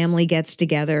the family gets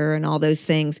together and all those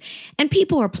things. And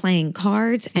people are playing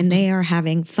cards and they are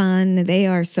having fun. They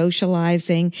are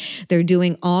socializing. They're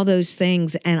doing all those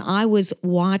things. And I was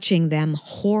watching them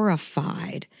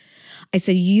horrified. I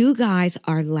said, you guys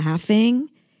are laughing,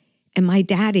 and my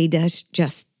daddy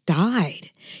just died.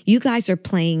 You guys are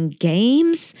playing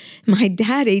games. My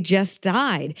daddy just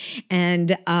died.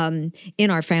 And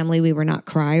in our family, we were not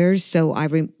criers, so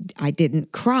I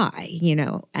didn't cry,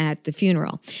 at the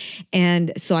funeral.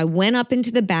 And so I went up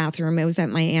into the bathroom. It was at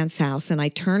my aunt's house, and I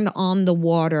turned on the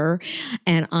water,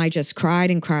 and I just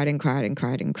cried and cried and cried and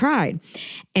cried and cried.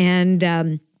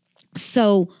 And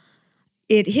so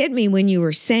it hit me when you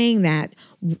were saying that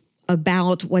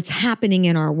about what's happening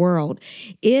in our world.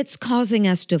 It's causing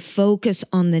us to focus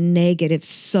on the negative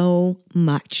so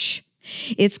much.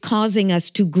 It's causing us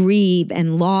to grieve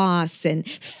and loss and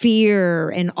fear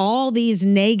and all these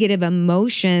negative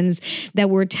emotions that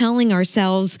we're telling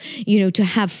ourselves, to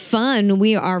have fun.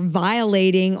 We are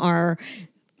violating our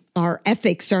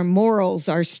ethics, our morals,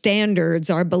 our standards,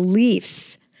 our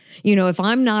beliefs. If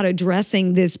I'm not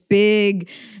addressing this big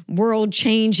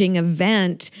world-changing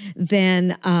event,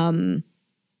 then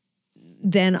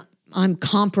I'm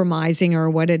compromising or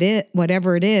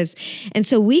whatever it is. And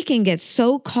so we can get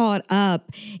so caught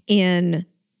up in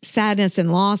sadness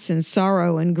and loss and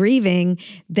sorrow and grieving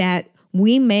that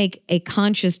we make a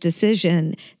conscious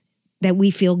decision that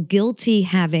we feel guilty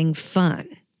having fun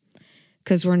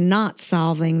because we're not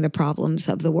solving the problems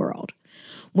of the world.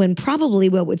 When probably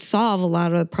what would solve a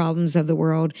lot of the problems of the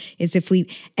world is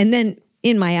and then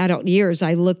in my adult years,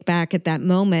 I look back at that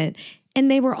moment and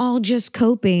they were all just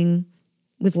coping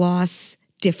with loss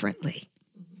differently.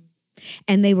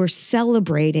 And they were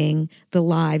celebrating the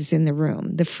lives in the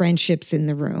room, the friendships in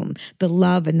the room, the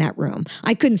love in that room.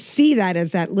 I couldn't see that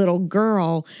as that little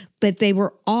girl, but they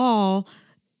were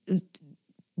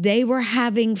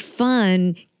having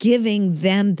fun, giving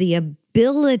them the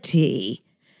ability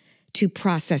to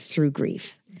process through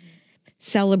grief,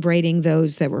 celebrating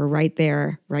those that were right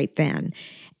there, right then.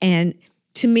 And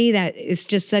to me, that is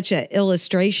just such an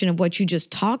illustration of what you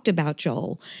just talked about,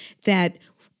 Joel, that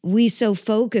we so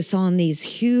focus on these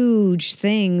huge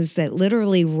things that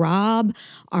literally rob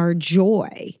our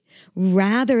joy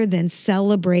rather than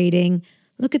celebrating,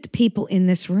 look at the people in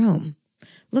this room.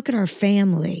 Look at our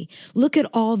family. Look at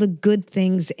all the good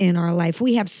things in our life.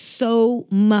 We have so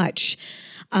much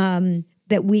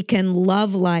that we can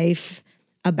love life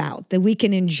about, that we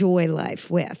can enjoy life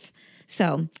with.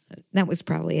 So that was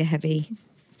probably a heavy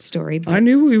story. But I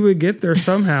knew we would get there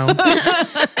somehow.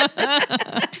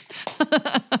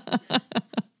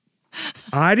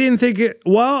 I didn't think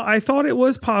I thought it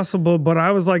was possible, but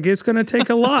I was like, it's going to take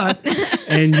a lot.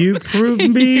 And you proved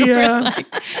me.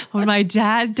 When my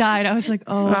dad died, I was like,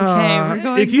 oh, okay, we're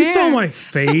going If you there. saw my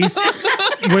face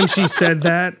when she said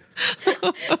that.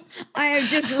 I have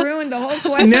just ruined the whole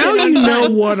question. Now you know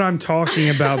what I'm talking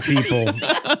about, people.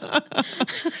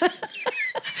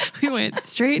 We went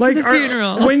straight to the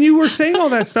funeral. When you were saying all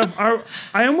that stuff,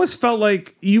 I almost felt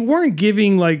like you weren't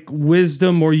giving like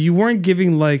wisdom or you weren't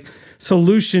giving like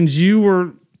solutions. You were...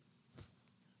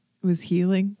 It was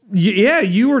healing. Yeah,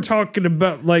 you were talking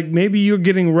about like maybe you're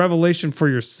getting revelation for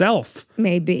yourself.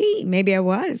 Maybe I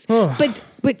was. But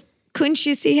couldn't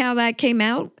you see how that came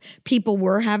out? People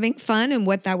were having fun and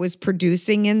what that was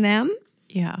producing in them.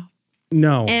 Yeah.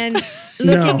 No. And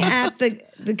looking at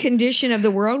the condition of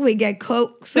the world, we get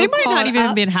so they might not even up.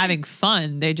 have been having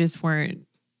fun. They just weren't,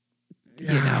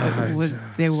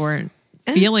 they weren't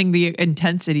feeling the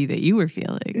intensity that you were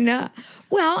feeling. No.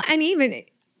 Well, and even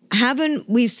haven't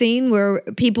we seen where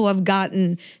people have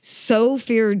gotten so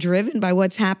fear-driven by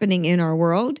what's happening in our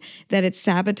world that it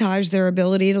sabotaged their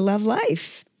ability to love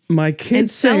life? My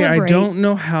kids say I don't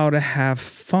know how to have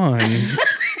fun.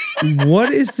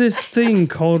 What is this thing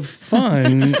called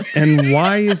fun and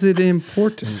why is it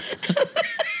important?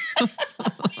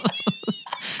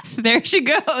 There she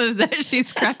goes. There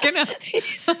she's cracking up.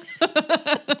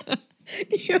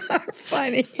 You are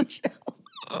funny,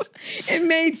 Joe. It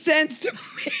made sense to me.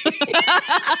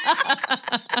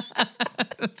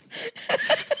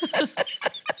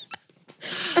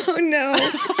 Oh, no.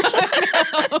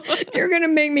 You're going to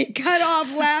make me cut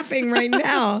off laughing right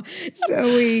now so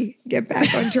we get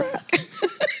back on track.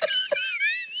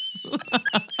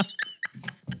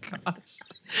 Gosh.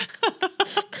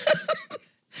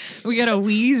 We got a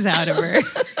wheeze out of her.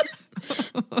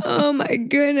 Oh, my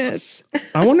goodness.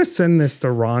 I want to send this to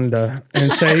Rhonda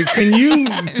and say, can you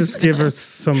just give us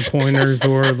some pointers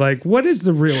or like, what is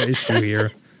the real issue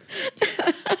here?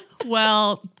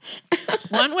 Well,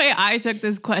 one way I took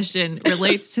this question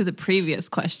relates to the previous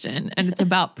question, and it's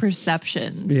about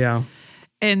perceptions. Yeah.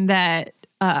 And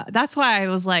that's why I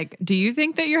was like, do you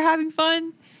think that you're having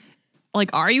fun? Like,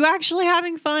 are you actually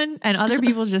having fun? And other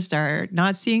people just are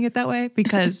not seeing it that way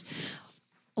because,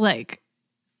 like,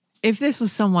 if this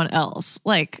was someone else,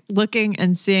 like looking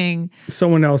and seeing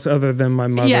someone else other than my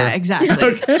mother. Yeah, exactly.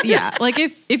 Okay. Yeah. Like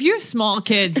if you have small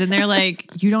kids and they're like,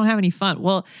 you don't have any fun.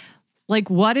 Well, like,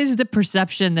 what is the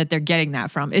perception that they're getting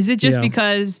that from? Is it just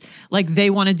because like they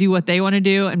want to do what they want to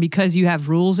do? And because you have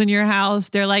rules in your house,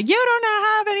 they're like, you don't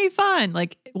have any fun.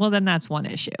 Like, well, then that's one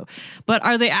issue. But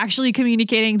are they actually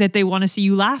communicating that they want to see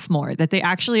you laugh more? That they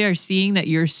actually are seeing that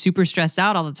you're super stressed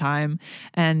out all the time?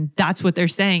 And that's what they're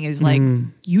saying is like,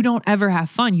 you don't ever have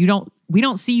fun. We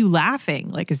don't see you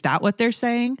laughing. Like, is that what they're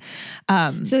saying?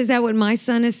 So is that what my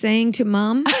son is saying to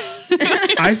mom?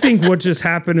 I think what just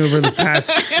happened over the past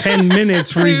 10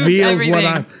 minutes reveals what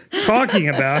I'm talking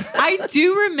about. I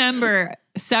do remember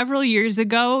several years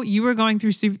ago, you were going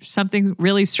through something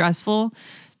really stressful.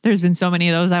 There's been so many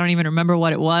of those, I don't even remember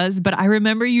what it was. But I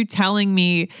remember you telling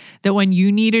me that when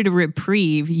you needed a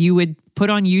reprieve, you would put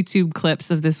on YouTube clips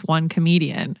of this one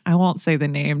comedian. I won't say the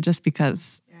name just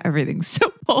because everything's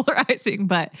so polarizing,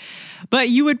 but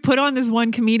you would put on this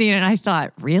one comedian and I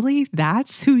thought, really?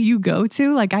 That's who you go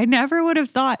to? Like, I never would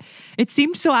have thought. It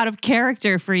seemed so out of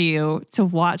character for you to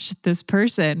watch this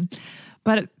person,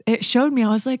 but it showed me, I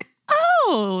was like,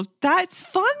 oh, that's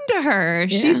fun to her.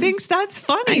 Yeah. She thinks that's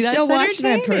funny. I still watch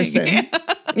that person.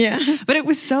 Yeah. But it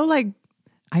was so like,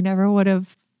 I never would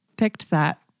have picked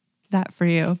that for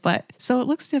you, but so it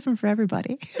looks different for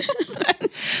everybody.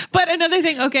 But another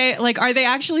thing, okay, like, are they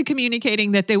actually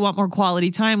communicating that they want more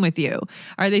quality time with you?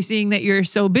 Are they seeing that you're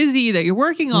so busy, that you're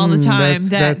working all the time,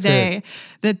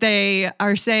 that they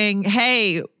are saying,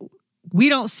 hey, we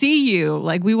don't see you,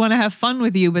 like, we want to have fun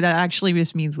with you, but that actually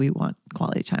just means we want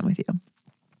quality time with you?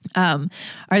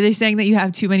 Are they saying that you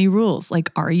have too many rules? Like,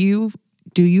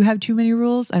 do you have too many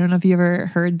rules? I don't know if you ever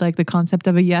heard like the concept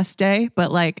of a yes day,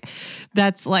 but like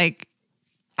that's like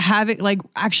having, like,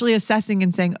 actually assessing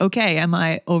and saying, okay, am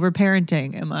I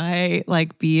overparenting? Am I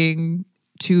being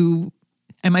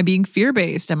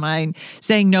fear-based? Am I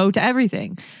saying no to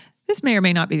everything? This may or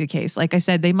may not be the case. Like I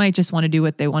said, they might just want to do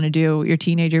what they want to do. Your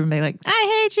teenager may be like,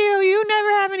 I hate you. You never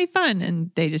have any fun.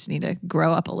 And they just need to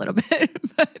grow up a little bit.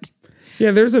 But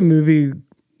yeah, there's a movie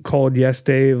called Yes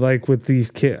Day, like with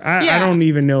these kids. I don't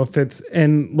even know if it's,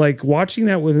 and like watching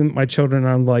that with my children,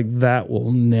 I'm like, that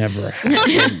will never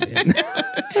happen.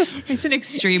 It's an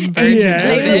extreme version.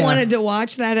 They wanted to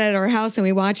watch that at our house, and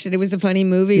we watched it. It was a funny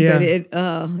movie, but it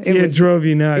drove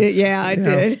you nuts. It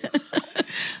did.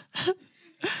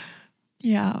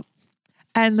 Yeah.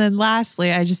 And then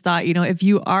lastly, I just thought, if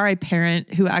you are a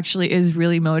parent who actually is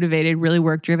really motivated, really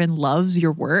work driven, loves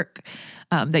your work,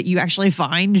 that you actually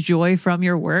find joy from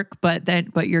your work, but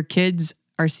your kids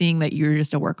are seeing that you're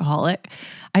just a workaholic.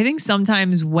 I think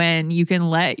sometimes when you can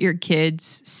let your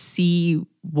kids see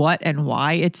what and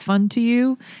why it's fun to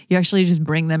you, you actually just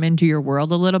bring them into your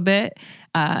world a little bit.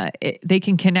 They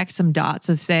can connect some dots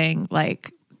of saying,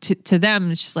 like, to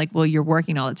them, it's just like, well, you're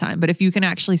working all the time. But if you can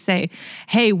actually say,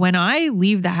 hey, when I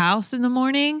leave the house in the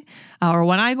morning, or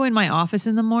when I go in my office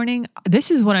in the morning,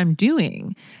 this is what I'm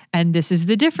doing. And this is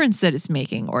the difference that it's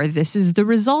making, or this is the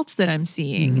results that I'm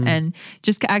seeing. Mm-hmm. And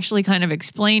just actually kind of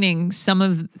explaining some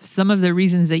of the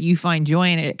reasons that you find joy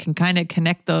in it, it can kind of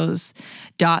connect those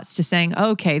dots to saying,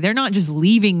 okay, they're not just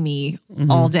leaving me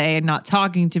all day and not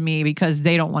talking to me because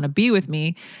they don't want to be with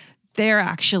me. They're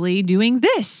actually doing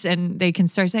this, and they can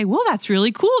start saying, well, that's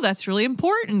really cool. That's really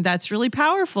important. That's really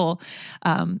powerful.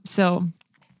 So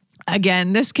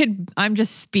again, I'm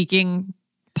just speaking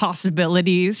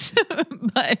possibilities,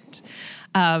 but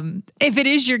if it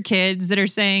is your kids that are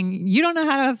saying you don't know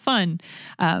how to have fun,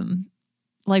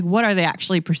 like, what are they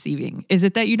actually perceiving? Is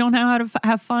it that you don't know how to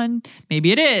have fun?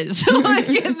 Maybe it is, like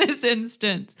in this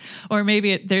instance, or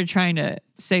maybe they're trying to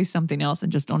say something else and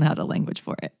just don't know how to language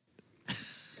for it.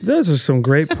 Those are some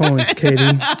great points, Katie.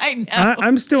 I know.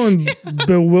 I'm still in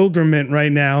bewilderment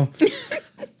right now.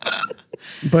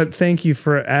 But thank you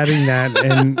for adding that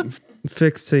and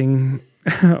fixing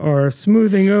or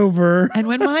smoothing over. And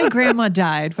when my grandma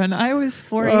died, when I was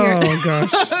 4 years. Oh,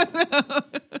 gosh.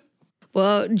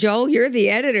 Well, Joel, you're the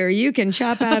editor. You can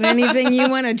chop out anything you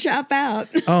want to chop out.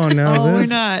 Oh, no. We're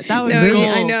not. That was gold.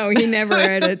 I know. He never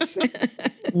edits.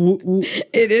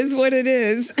 It is what it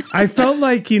is. I felt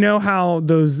like, how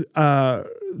those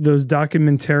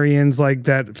documentarians like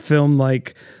that film,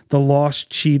 like the lost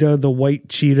cheetah, the white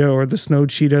cheetah, or the snow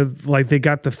cheetah, like they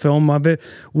got the film of it.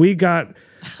 We got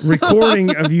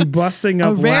recording of you busting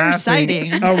up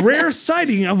laughing. A rare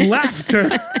sighting of laughter.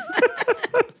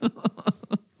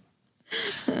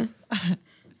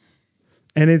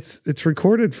 And it's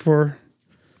recorded for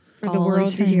the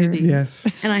world to hear. Yes.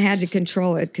 And I had to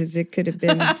control it because it could have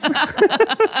been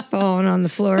falling on the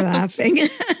floor laughing.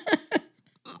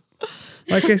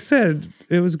 Like I said,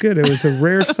 it was good. It was a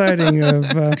rare sighting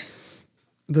of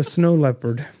the snow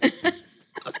leopard.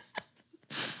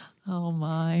 Oh,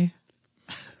 my.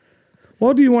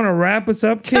 Well, do you want to wrap us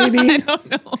up, Katie? I don't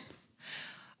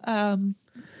know.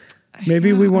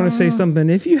 Maybe we want to say something.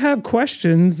 If you have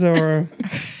questions or...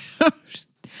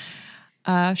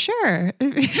 Sure.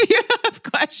 If you have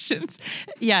questions.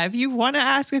 Yeah, if you want to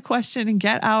ask a question and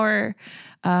get our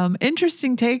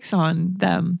interesting takes on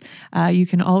them, you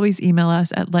can always email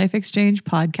us at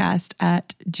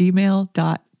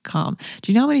lifeexchangepodcast@gmail.com. lifeexchangepodcast@gmail.com.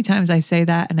 Do you know how many times I say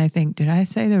that and I think, did I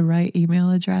say the right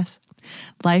email address?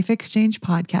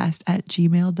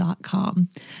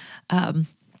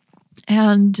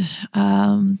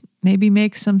 Lifeexchangepodcast@gmail.com. Maybe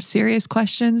make some serious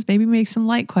questions, maybe make some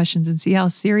light questions and see how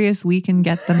serious we can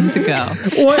get them to go.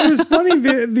 Well, it was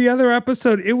funny. The other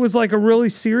episode, it was like a really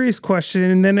serious question,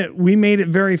 and then we made it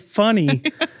very funny.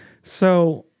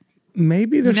 So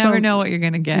maybe there's You never know what you're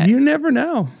going to get. You never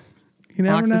know. You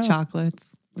never Box know. of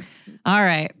chocolates. All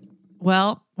right.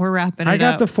 Well, we're wrapping it up. I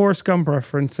got the Forrest Gump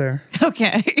reference there.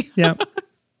 Okay. Yep.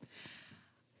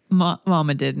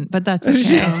 Mama didn't, but that's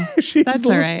okay. That's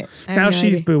all right. Now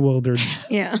she's bewildered.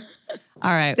 Yeah.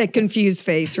 All right. That confused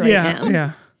face right now.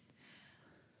 Yeah.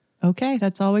 Okay,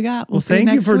 that's all we got. Well, see you thank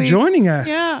you next for week. joining us.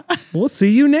 Yeah. We'll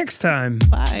see you next time.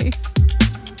 Bye.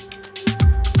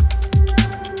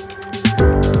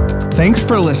 Thanks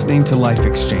for listening to Life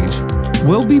Exchange.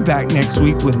 We'll be back next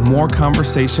week with more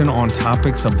conversation on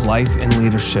topics of life and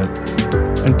leadership.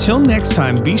 Until next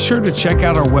time, be sure to check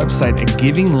out our website at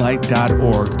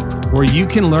givinglight.org, where you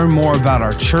can learn more about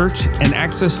our church and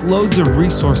access loads of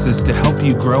resources to help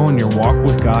you grow in your walk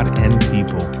with God and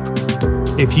people.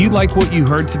 If you like what you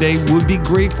heard today, we'd be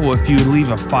grateful if you would leave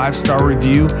a 5-star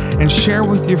review and share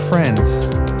with your friends.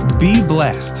 Be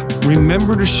blessed.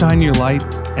 Remember to shine your light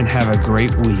and have a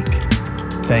great week.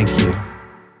 Thank you.